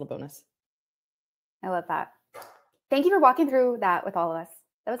a nice little bonus. I love that. Thank you for walking through that with all of us.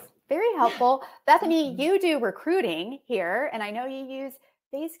 That was very helpful. Bethany, you do recruiting here, and I know you use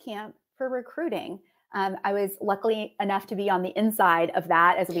Basecamp for recruiting. I was lucky enough to be on the inside of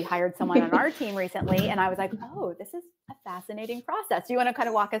that as we hired someone on our team recently. And I was like, oh, this is a fascinating process. Do you want to kind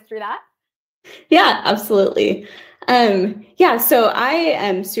of walk us through that? Yeah, absolutely. So I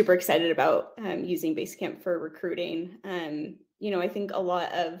am super excited about using Basecamp for recruiting. I think a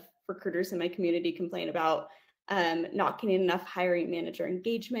lot of recruiters in my community complain about not getting enough hiring manager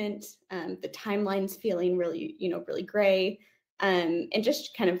engagement, the timelines feeling really, really gray, and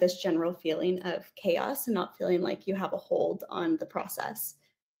just kind of this general feeling of chaos and not feeling like you have a hold on the process.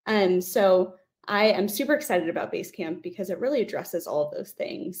 So I am super excited about Basecamp because it really addresses all of those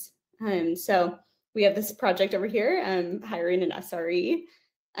things. So we have this project over here, hiring an SRE.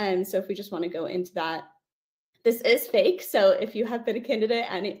 So if we just want to go into that, this is fake. So if you have been a candidate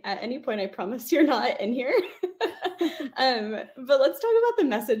at any point, I promise you're not in here. But let's talk about the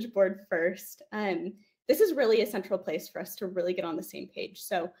message board first. This is really a central place for us to really get on the same page.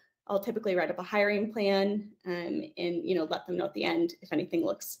 So I'll typically write up a hiring plan and let them know at the end if anything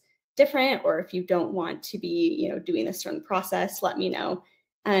looks different, or if you don't want to be doing this during the process, let me know.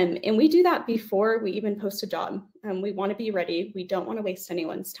 And we do that before we even post a job. We want to be ready. We don't want to waste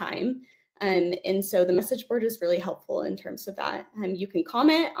anyone's time. And so the message board is really helpful in terms of that. You can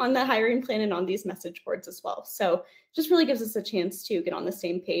comment on the hiring plan and on these message boards as well. So just really gives us a chance to get on the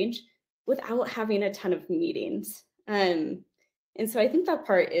same page without having a ton of meetings. And so I think that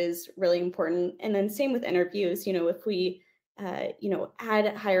part is really important. And then same with interviews, if we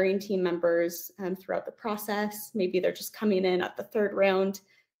add hiring team members throughout the process, maybe they're just coming in at the third round,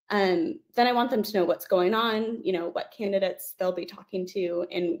 then I want them to know what's going on, what candidates they'll be talking to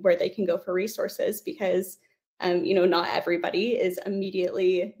and where they can go for resources, because, not everybody is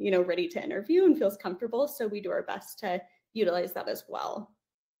immediately, ready to interview and feels comfortable. So we do our best to utilize that as well.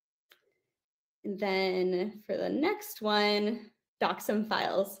 And then for the next one, docs and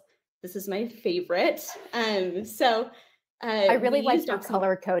files. This is my favorite. I really like your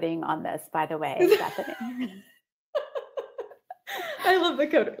color coding on this, by the way, Bethany. I love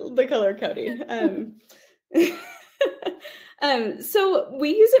the color coding. So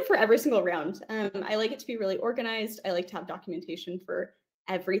we use it for every single round. I like it to be really organized. I like to have documentation for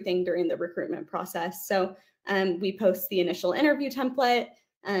everything during the recruitment process. So we post the initial interview template.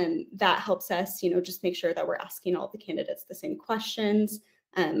 That helps us, just make sure that we're asking all the candidates the same questions.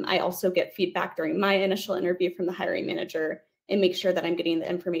 I also get feedback during my initial interview from the hiring manager and make sure that I'm getting the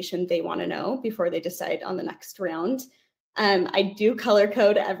information they want to know before they decide on the next round. I do color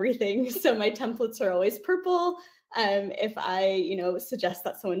code everything. So my templates are always purple. If I, suggest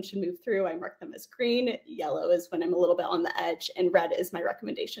that someone should move through, I mark them as green. Yellow is when I'm a little bit on the edge, and red is my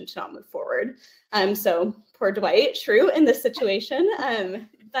recommendation to not move forward. So poor Dwight, true in this situation.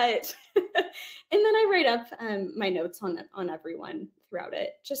 But and then I write up my notes on everyone throughout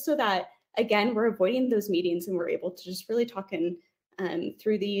it, just so that, again, we're avoiding those meetings and we're able to just really talk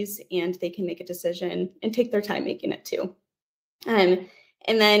through these, and they can make a decision and take their time making it too. And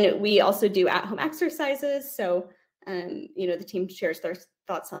then we also do at-home exercises. So, the team shares their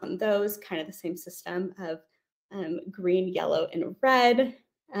thoughts on those, kind of the same system of green, yellow, and red.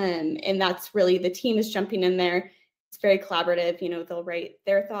 And that's really, the team is jumping in there. It's very collaborative. They'll write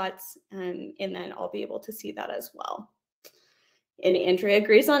their thoughts, and then I'll be able to see that as well. And Andrea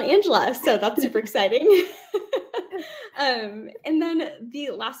agrees on Angela, so that's super exciting. And then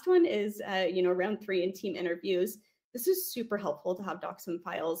the last one is, round 3 in team interviews. This is super helpful to have docs and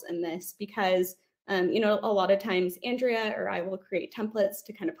files in this because, a lot of times Andrea or I will create templates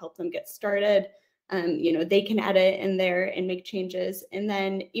to kind of help them get started. They can edit in there and make changes. And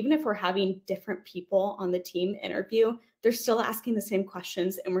then even if we're having different people on the team interview, they're still asking the same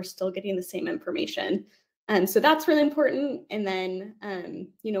questions and we're still getting the same information. So that's really important. And then,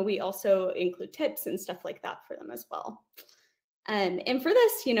 we also include tips and stuff like that for them as well. And for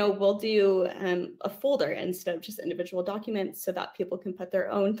this, we'll do a folder instead of just individual documents so that people can put their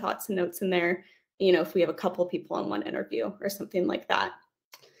own thoughts and notes in there, if we have a couple people on one interview or something like that.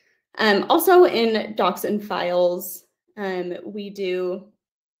 Also in docs and files, we do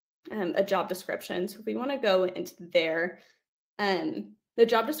a job description. So if we want to go into there, the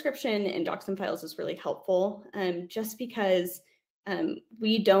job description in docs and files is really helpful, just because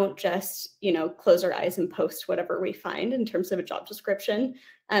we don't just, close our eyes and post whatever we find in terms of a job description.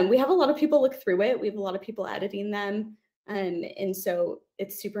 We have a lot of people look through it. We have a lot of people editing them. And so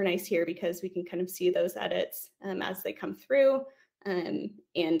it's super nice here because we can kind of see those edits as they come through. And,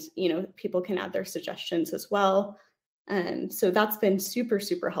 people can add their suggestions as well. So that's been super,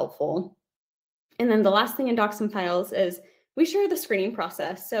 super helpful. And then the last thing in docs and files is we share the screening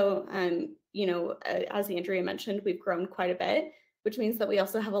process. So, as Andrea mentioned, we've grown quite a bit, which means that we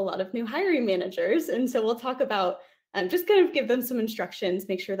also have a lot of new hiring managers. And so we'll talk about just kind of give them some instructions,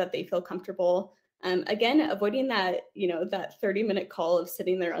 make sure that they feel comfortable. Again, avoiding that, that 30-minute call of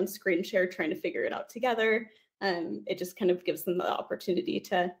sitting there on screen share trying to figure it out together. It just kind of gives them the opportunity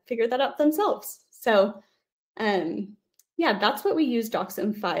to figure that out themselves. So that's what we use docs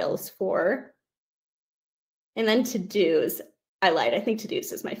and files for. And then to-dos. I lied. I think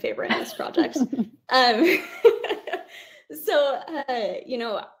to-dos is my favorite in this project.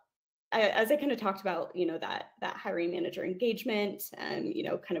 As I kind of talked about, that hiring manager engagement and,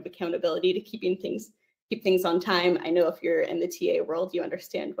 kind of accountability to keep things on time. I know if you're in the TA world, you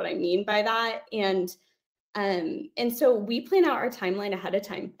understand what I mean by that. And so we plan out our timeline ahead of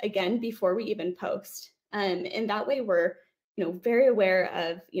time, again, before we even post. And that way we're, very aware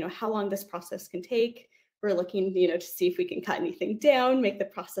of, how long this process can take. We're looking, to see if we can cut anything down, make the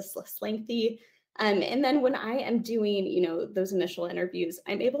process less lengthy. And then when I am doing, those initial interviews,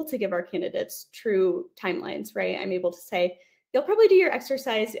 I'm able to give our candidates true timelines, right? I'm able to say, you'll probably do your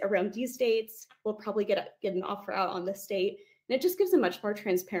exercise around these dates. We'll probably get an offer out on this date. And it just gives a much more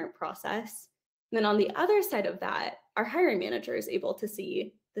transparent process. And then on the other side of that, our hiring manager is able to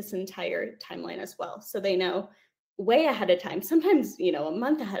see this entire timeline as well. So they know way ahead of time, sometimes, a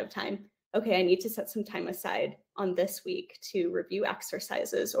month ahead of time, okay, I need to set some time aside on this week to review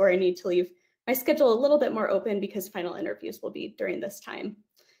exercises, or I need to leave my schedule a little bit more open because final interviews will be during this time.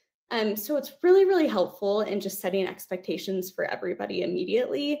 So it's really, really helpful in just setting expectations for everybody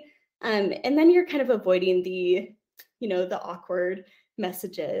immediately. And then you're kind of avoiding the awkward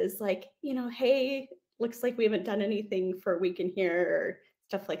messages like, hey, looks like we haven't done anything for a week in here, or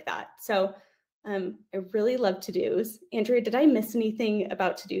stuff like that. So I really love to-dos. Andrea, did I miss anything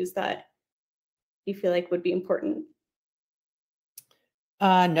about to-dos that you feel like would be important?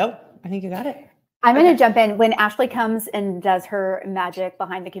 No, I think you got it. I'm going to jump in. When Ashley comes and does her magic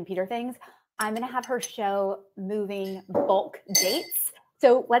behind the computer things, I'm going to have her show moving bulk dates.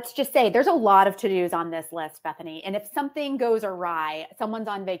 So let's just say there's a lot of to-dos on this list, Bethany. And if something goes awry, someone's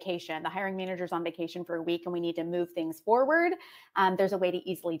on vacation, the hiring manager's on vacation for a week, and we need to move things forward, there's a way to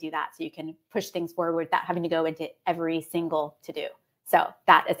easily do that. So you can push things forward without having to go into every single to-do. So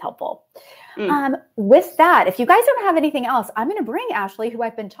that is helpful. With that, if you guys don't have anything else, I'm going to bring Ashley, who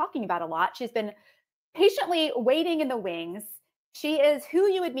I've been talking about a lot. She's been patiently waiting in the wings. She is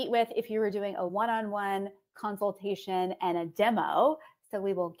who you would meet with if you were doing a one-on-one consultation and a demo. So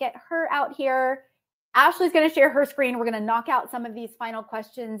we will get her out here. Ashley's going to share her screen. We're going to knock out some of these final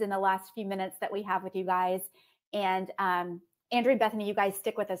questions in the last few minutes that we have with you guys. And Andrea and Bethany, you guys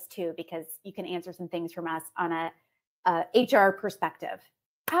stick with us too, because you can answer some things from us on a HR perspective.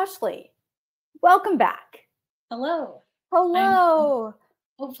 Ashley, welcome back. Hello. Hello.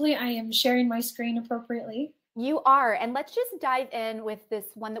 Hopefully I am sharing my screen appropriately. You are. And let's just dive in with this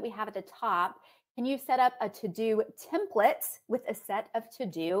one that we have at the top. Can you set up a to-do template with a set of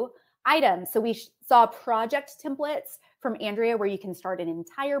to-do items? So we saw project templates from Andrea where you can start an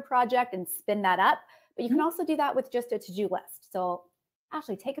entire project and spin that up, but you can also do that with just a to-do list. So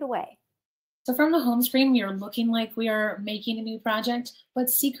Ashley, take it away. So from the home screen, we are looking like we are making a new project, but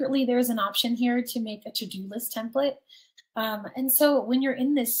secretly there's an option here to make a to-do list template. And so when you're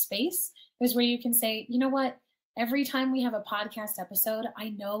in this space, there's where you can say, you know what, every time we have a podcast episode, I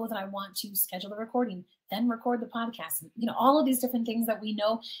know that I want to schedule the recording, then record the podcast. All of these different things that we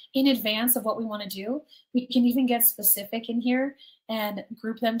know in advance of what we want to do. We can even get specific in here and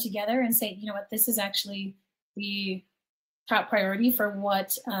group them together and say, you know what, this is actually the top priority for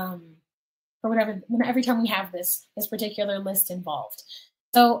what, or whatever, every time we have this particular list involved.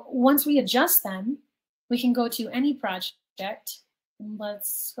 So once we adjust them, we can go to any project.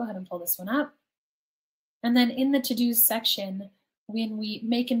 Let's go ahead and pull this one up. And then in the to-dos section, when we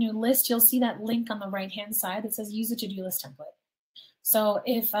make a new list, you'll see that link on the right-hand side that says use a to-do list template. So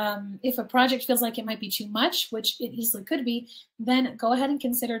if a project feels like it might be too much, which it easily could be, then go ahead and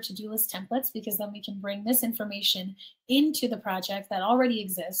consider to-do list templates, because then we can bring this information into the project that already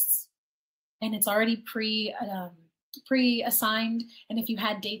exists. And it's already pre-assigned. And if you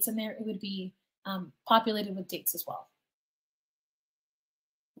had dates in there, it would be populated with dates as well.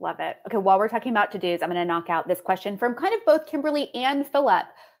 Love it. Okay, while we're talking about to-dos, I'm going to knock out this question from kind of both Kimberly and Philip,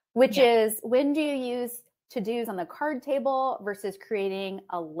 which is, when do you use to-dos on the card table versus creating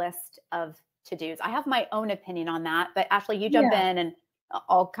a list of to-dos? I have my own opinion on that, but Ashley, you jump in and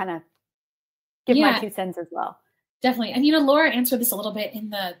I'll kind of give my 2 cents as well. Definitely. And Laura answered this a little bit in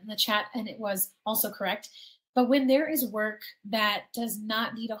the chat, and it was also correct. But when there is work that does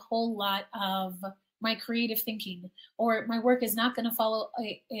not need a whole lot of my creative thinking, or my work is not going to follow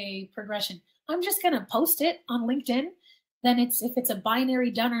a progression, I'm just going to post it on LinkedIn. Then if it's a binary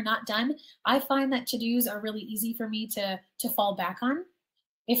done or not done, I find that to-dos are really easy for me to fall back on.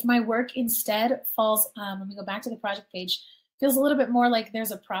 If my work instead falls, let me go back to the project page, feels a little bit more like there's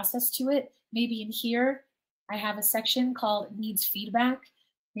a process to it. Maybe in here, I have a section called needs feedback.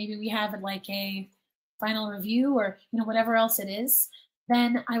 Maybe we have it like a final review, or whatever else it is.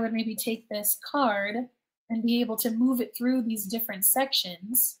 Then I would maybe take this card and be able to move it through these different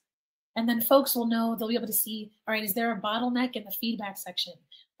sections. And then folks will know, they'll be able to see, all right, is there a bottleneck in the feedback section?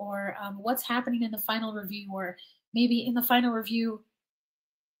 Or what's happening in the final review? Or maybe in the final review,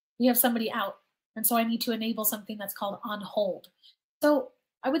 we have somebody out. And so I need to enable something that's called on hold. So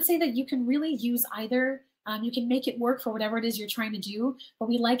I would say that you can really use either. You can make it work for whatever it is you're trying to do, but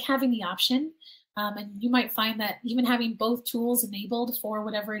we like having the option. And you might find that even having both tools enabled for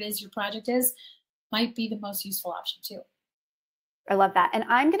whatever it is your project is might be the most useful option too. I love that. And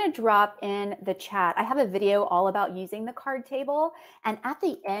I'm going to drop in the chat. I have a video all about using the card table. And at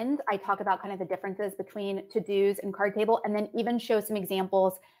the end, I talk about kind of the differences between to-dos and card table, and then even show some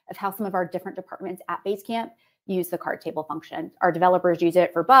examples of how some of our different departments at Basecamp use the card table function. Our developers use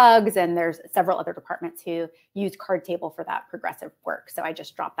it for bugs, and there's several other departments who use card table for that progressive work. So I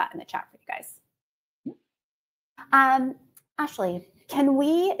just dropped that in the chat for you guys. Ashley, can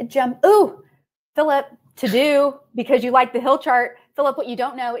we jump? Ooh, Philip, to do, because you like the hill chart. Philip, what you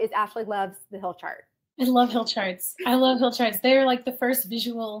don't know is Ashley loves the hill chart. I love hill charts. I love hill charts. They're like the first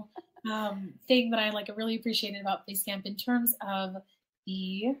visual thing that I really appreciated about Basecamp in terms of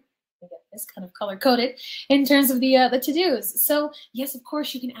the, I get this kind of color coded, in terms of the to-dos. So yes, of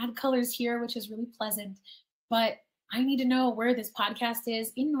course you can add colors here, which is really pleasant, but I need to know where this podcast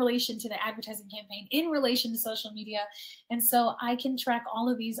is in relation to the advertising campaign, in relation to social media. And so I can track all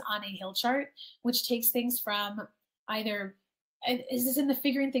of these on a hill chart, which takes things from either, is this in the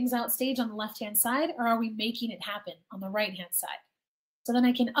figuring things out stage on the left-hand side, or are we making it happen on the right-hand side? So then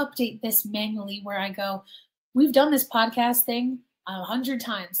I can update this manually where I go, we've done this podcast thing 100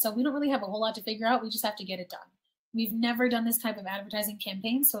 times, so we don't really have a whole lot to figure out. We just have to get it done. We've never done this type of advertising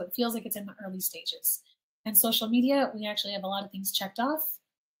campaign, so it feels like it's in the early stages. And social media, we actually have a lot of things checked off.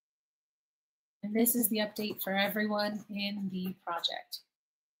 And this is the update for everyone in the project.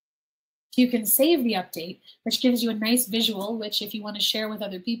 You can save the update, which gives you a nice visual, which if you want to share with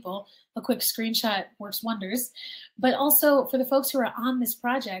other people, a quick screenshot works wonders. But also for the folks who are on this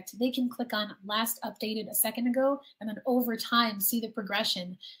project, they can click on last updated a second ago, and then over time see the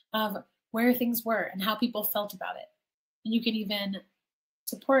progression of where things were and how people felt about it. And you can even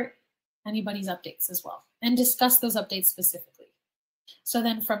support anybody's updates as well and discuss those updates specifically. So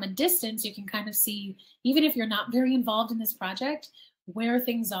then from a distance, you can kind of see, even if you're not very involved in this project, where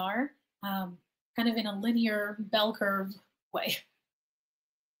things are kind of in a linear bell curve way.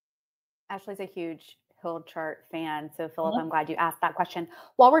 Ashley's a huge hill chart fan. So Philip, I'm glad you asked that question.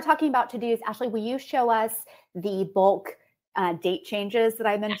 While we're talking about to-dos, Ashley, will you show us the bulk date changes that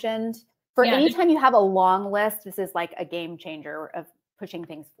I mentioned? For anytime you have a long list, this is like a game changer of pushing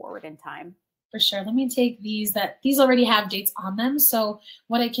things forward in time. For sure. Let me take these already have dates on them. So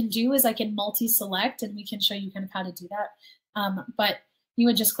what I can do is I can multi-select, and we can show you kind of how to do that. But you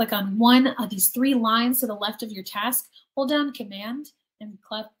would just click on one of these 3 lines to the left of your task, hold down Command, and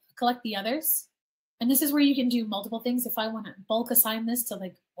collect the others. And this is where you can do multiple things. If I want to bulk assign this to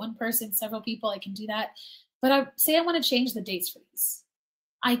like one person, several people, I can do that. But say I want to change the dates for these.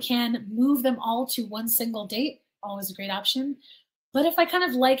 I can move them all to one single date, always a great option. But if I kind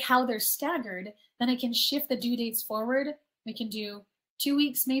of like how they're staggered, then I can shift the due dates forward. We can do 2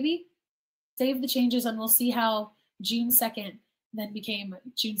 weeks maybe, save the changes, and we'll see how June 2nd then became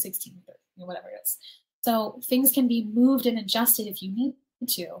June 16th or whatever it is. So things can be moved and adjusted if you need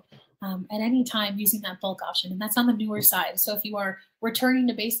to at any time using that bulk option. And that's on the newer side. So if you are returning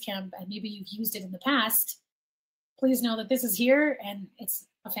to Basecamp and maybe you've used it in the past, please know that this is here and it's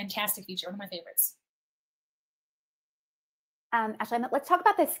a fantastic feature, one of my favorites. Ashley, let's talk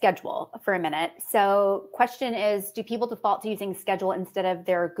about the schedule for a minute. So question is, do people default to using schedule instead of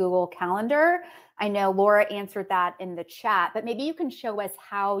their Google Calendar? I know Laura answered that in the chat, but maybe you can show us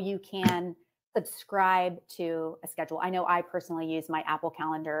how you can subscribe to a schedule. I know I personally use my Apple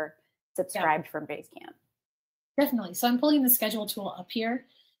Calendar subscribed from Basecamp. Definitely. So I'm pulling the schedule tool up here,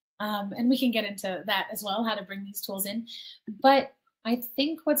 and we can get into that as well, how to bring these tools in. But I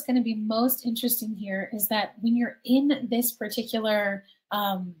think what's going to be most interesting here is that when you're in this particular,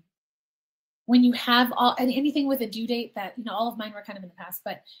 when you have anything with a due date that, all of mine were kind of in the past,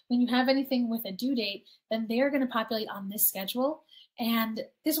 but when you have anything with a due date, then they're going to populate on this schedule. And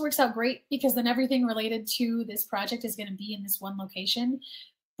this works out great because then everything related to this project is going to be in this one location.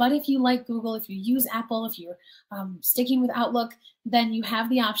 But if you like Google, if you use Apple, if you're sticking with Outlook, then you have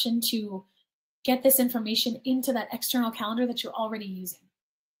the option to get this information into that external calendar that you're already using.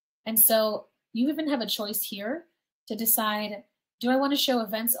 And so you even have a choice here to decide, do I want to show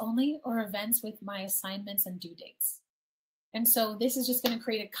events only or events with my assignments and due dates? And so this is just going to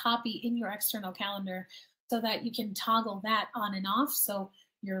create a copy in your external calendar so that you can toggle that on and off. So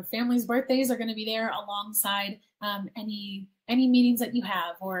your family's birthdays are going to be there alongside any meetings that you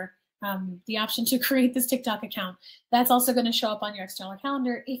have, or the option to create this TikTok account. That's also going to show up on your external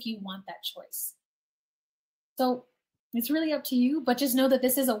calendar if you want that choice. So it's really up to you, but just know that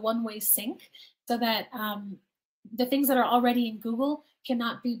this is a one-way sync, so that the things that are already in Google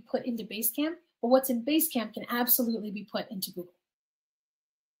cannot be put into Basecamp, but what's in Basecamp can absolutely be put into Google.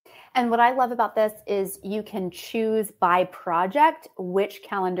 And what I love about this is you can choose by project which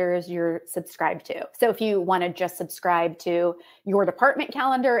calendars you're subscribed to. So if you want to just subscribe to your department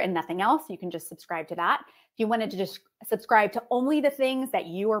calendar and nothing else, you can just subscribe to that. If you wanted to just subscribe to only the things that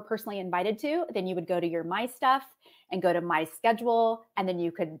you are personally invited to, then you would go to your My Stuff and go to My Schedule, and then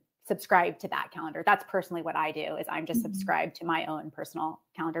you could subscribe to that calendar. That's personally what I do, is I'm just subscribed to my own personal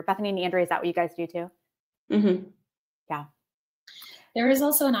calendar. Bethany and Andrea, is that what you guys do too? Mm-hmm. Yeah. There is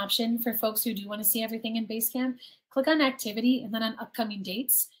also an option for folks who do want to see everything in Basecamp. Click on activity and then on upcoming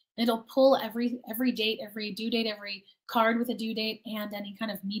dates. It'll pull every date, every due date, every card with a due date, and any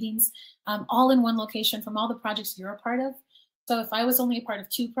kind of meetings, all in one location from all the projects you're a part of. So if I was only a part of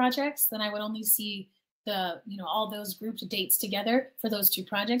 2 projects, then I would only see all those grouped dates together for those 2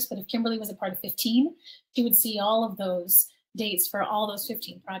 projects. But if Kimberly was a part of 15, she would see all of those dates for all those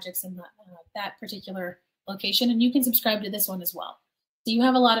 15 projects in that particular location. And you can subscribe to this one as well. So you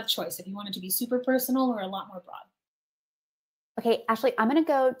have a lot of choice if you want it to be super personal or a lot more broad. Okay, Ashley, I'm going to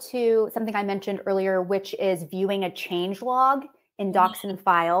go to something I mentioned earlier, which is viewing a change log in Docs and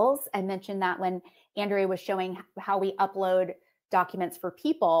Files. I mentioned that when Andrea was showing how we upload documents for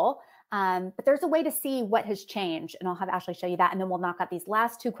people, but there's a way to see what has changed, and I'll have Ashley show you that, and then we'll knock out these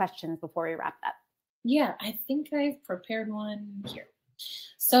last 2 questions before we wrap up. Yeah, I think I've prepared one here.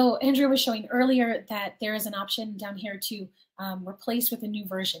 So Andrea was showing earlier that there is an option down here to replace with a new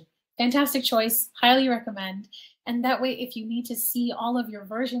version. Fantastic choice, highly recommend. And that way, if you need to see all of your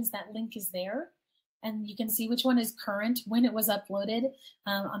versions, that link is there. And you can see which one is current, when it was uploaded,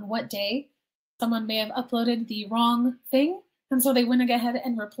 on what day. Someone may have uploaded the wrong thing, and so they went ahead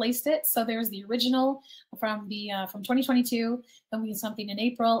and replaced it. So there's the original from 2022, then we have something in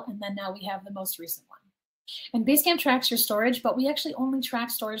April, and then now we have the most recent one. And Basecamp tracks your storage, but we actually only track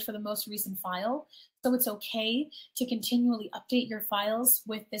storage for the most recent file. So it's okay to continually update your files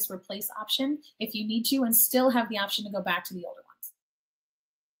with this replace option if you need to, and still have the option to go back to the older ones.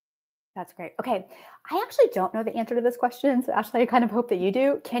 That's great. Okay. I actually don't know the answer to this question. So Ashley, I kind of hope that you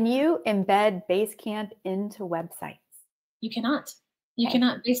do. Can you embed Basecamp into websites? You cannot. You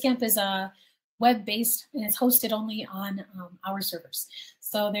cannot. Basecamp is web-based, and it's hosted only on our servers.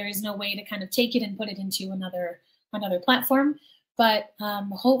 So there is no way to kind of take it and put it into another platform. But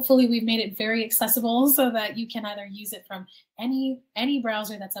hopefully we've made it very accessible so that you can either use it from any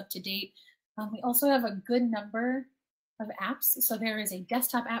browser that's up to date. We also have a good number of apps. So there is a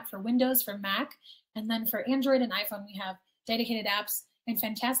desktop app for Windows, for Mac, and then for Android and iPhone, we have dedicated apps and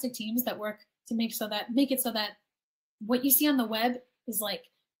fantastic teams that work to make it so that what you see on the web is like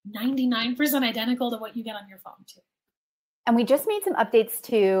 99% identical to what you get on your phone too. And we just made some updates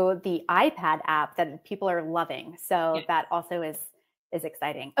to the iPad app that people are loving. So that also is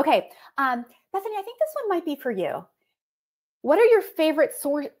exciting. Okay, Bethany, I think this one might be for you. What are your favorite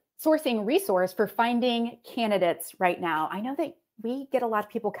sourcing resource for finding candidates right now? I know that we get a lot of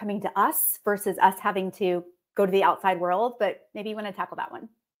people coming to us versus us having to go to the outside world, but maybe you want to tackle that one.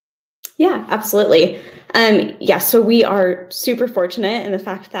 Yeah, absolutely. So we are super fortunate in the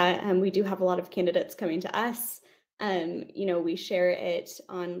fact that we do have a lot of candidates coming to us. We share it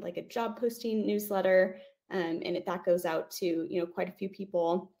on like a job posting newsletter, and that goes out to, quite a few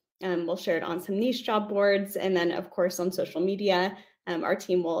people. We'll share it on some niche job boards, and then of course on social media, our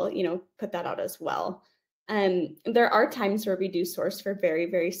team will, put that out as well. There are times where we do source for very,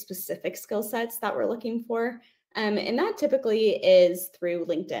 very specific skill sets that we're looking for. And that typically is through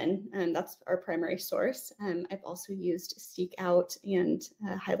LinkedIn, and that's our primary source. I've also used Seek Out and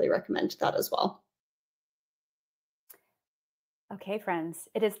highly recommend that as well. Okay, friends,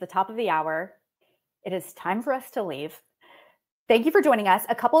 it is the top of the hour. It is time for us to leave. Thank you for joining us.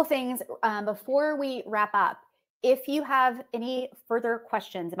 A couple of things before we wrap up. If you have any further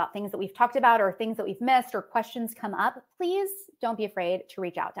questions about things that we've talked about or things that we've missed or questions come up, please don't be afraid to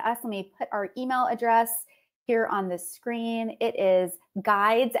reach out to us. Let me put our email address here on the screen. It is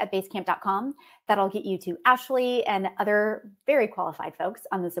guides@basecamp.com. That'll get you to Ashley and other very qualified folks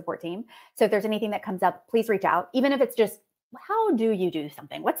on the support team. So if there's anything that comes up, please reach out. Even if it's just, how do you do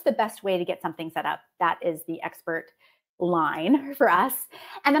something? What's the best way to get something set up? That is the expert line for us.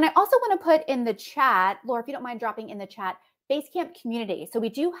 And then I also want to put in the chat, Laura, if you don't mind dropping in the chat, Basecamp community. So we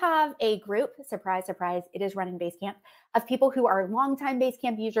do have a group, surprise, surprise, it is run in Basecamp, of people who are longtime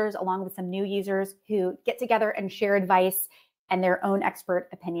Basecamp users along with some new users who get together and share advice and their own expert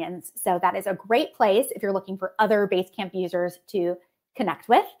opinions. So that is a great place if you're looking for other Basecamp users to connect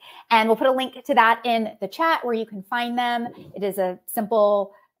with. And we'll put a link to that in the chat where you can find them. It is a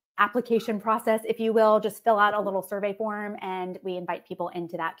simple application process, if you will. Just fill out a little survey form and we invite people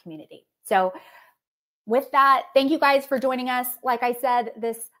into that community. So with that, thank you guys for joining us. Like I said,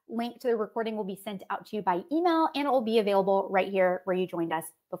 this link to the recording will be sent out to you by email and it will be available right here where you joined us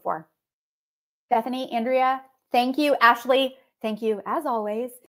before. Bethany, Andrea, thank you. Ashley, thank you as always.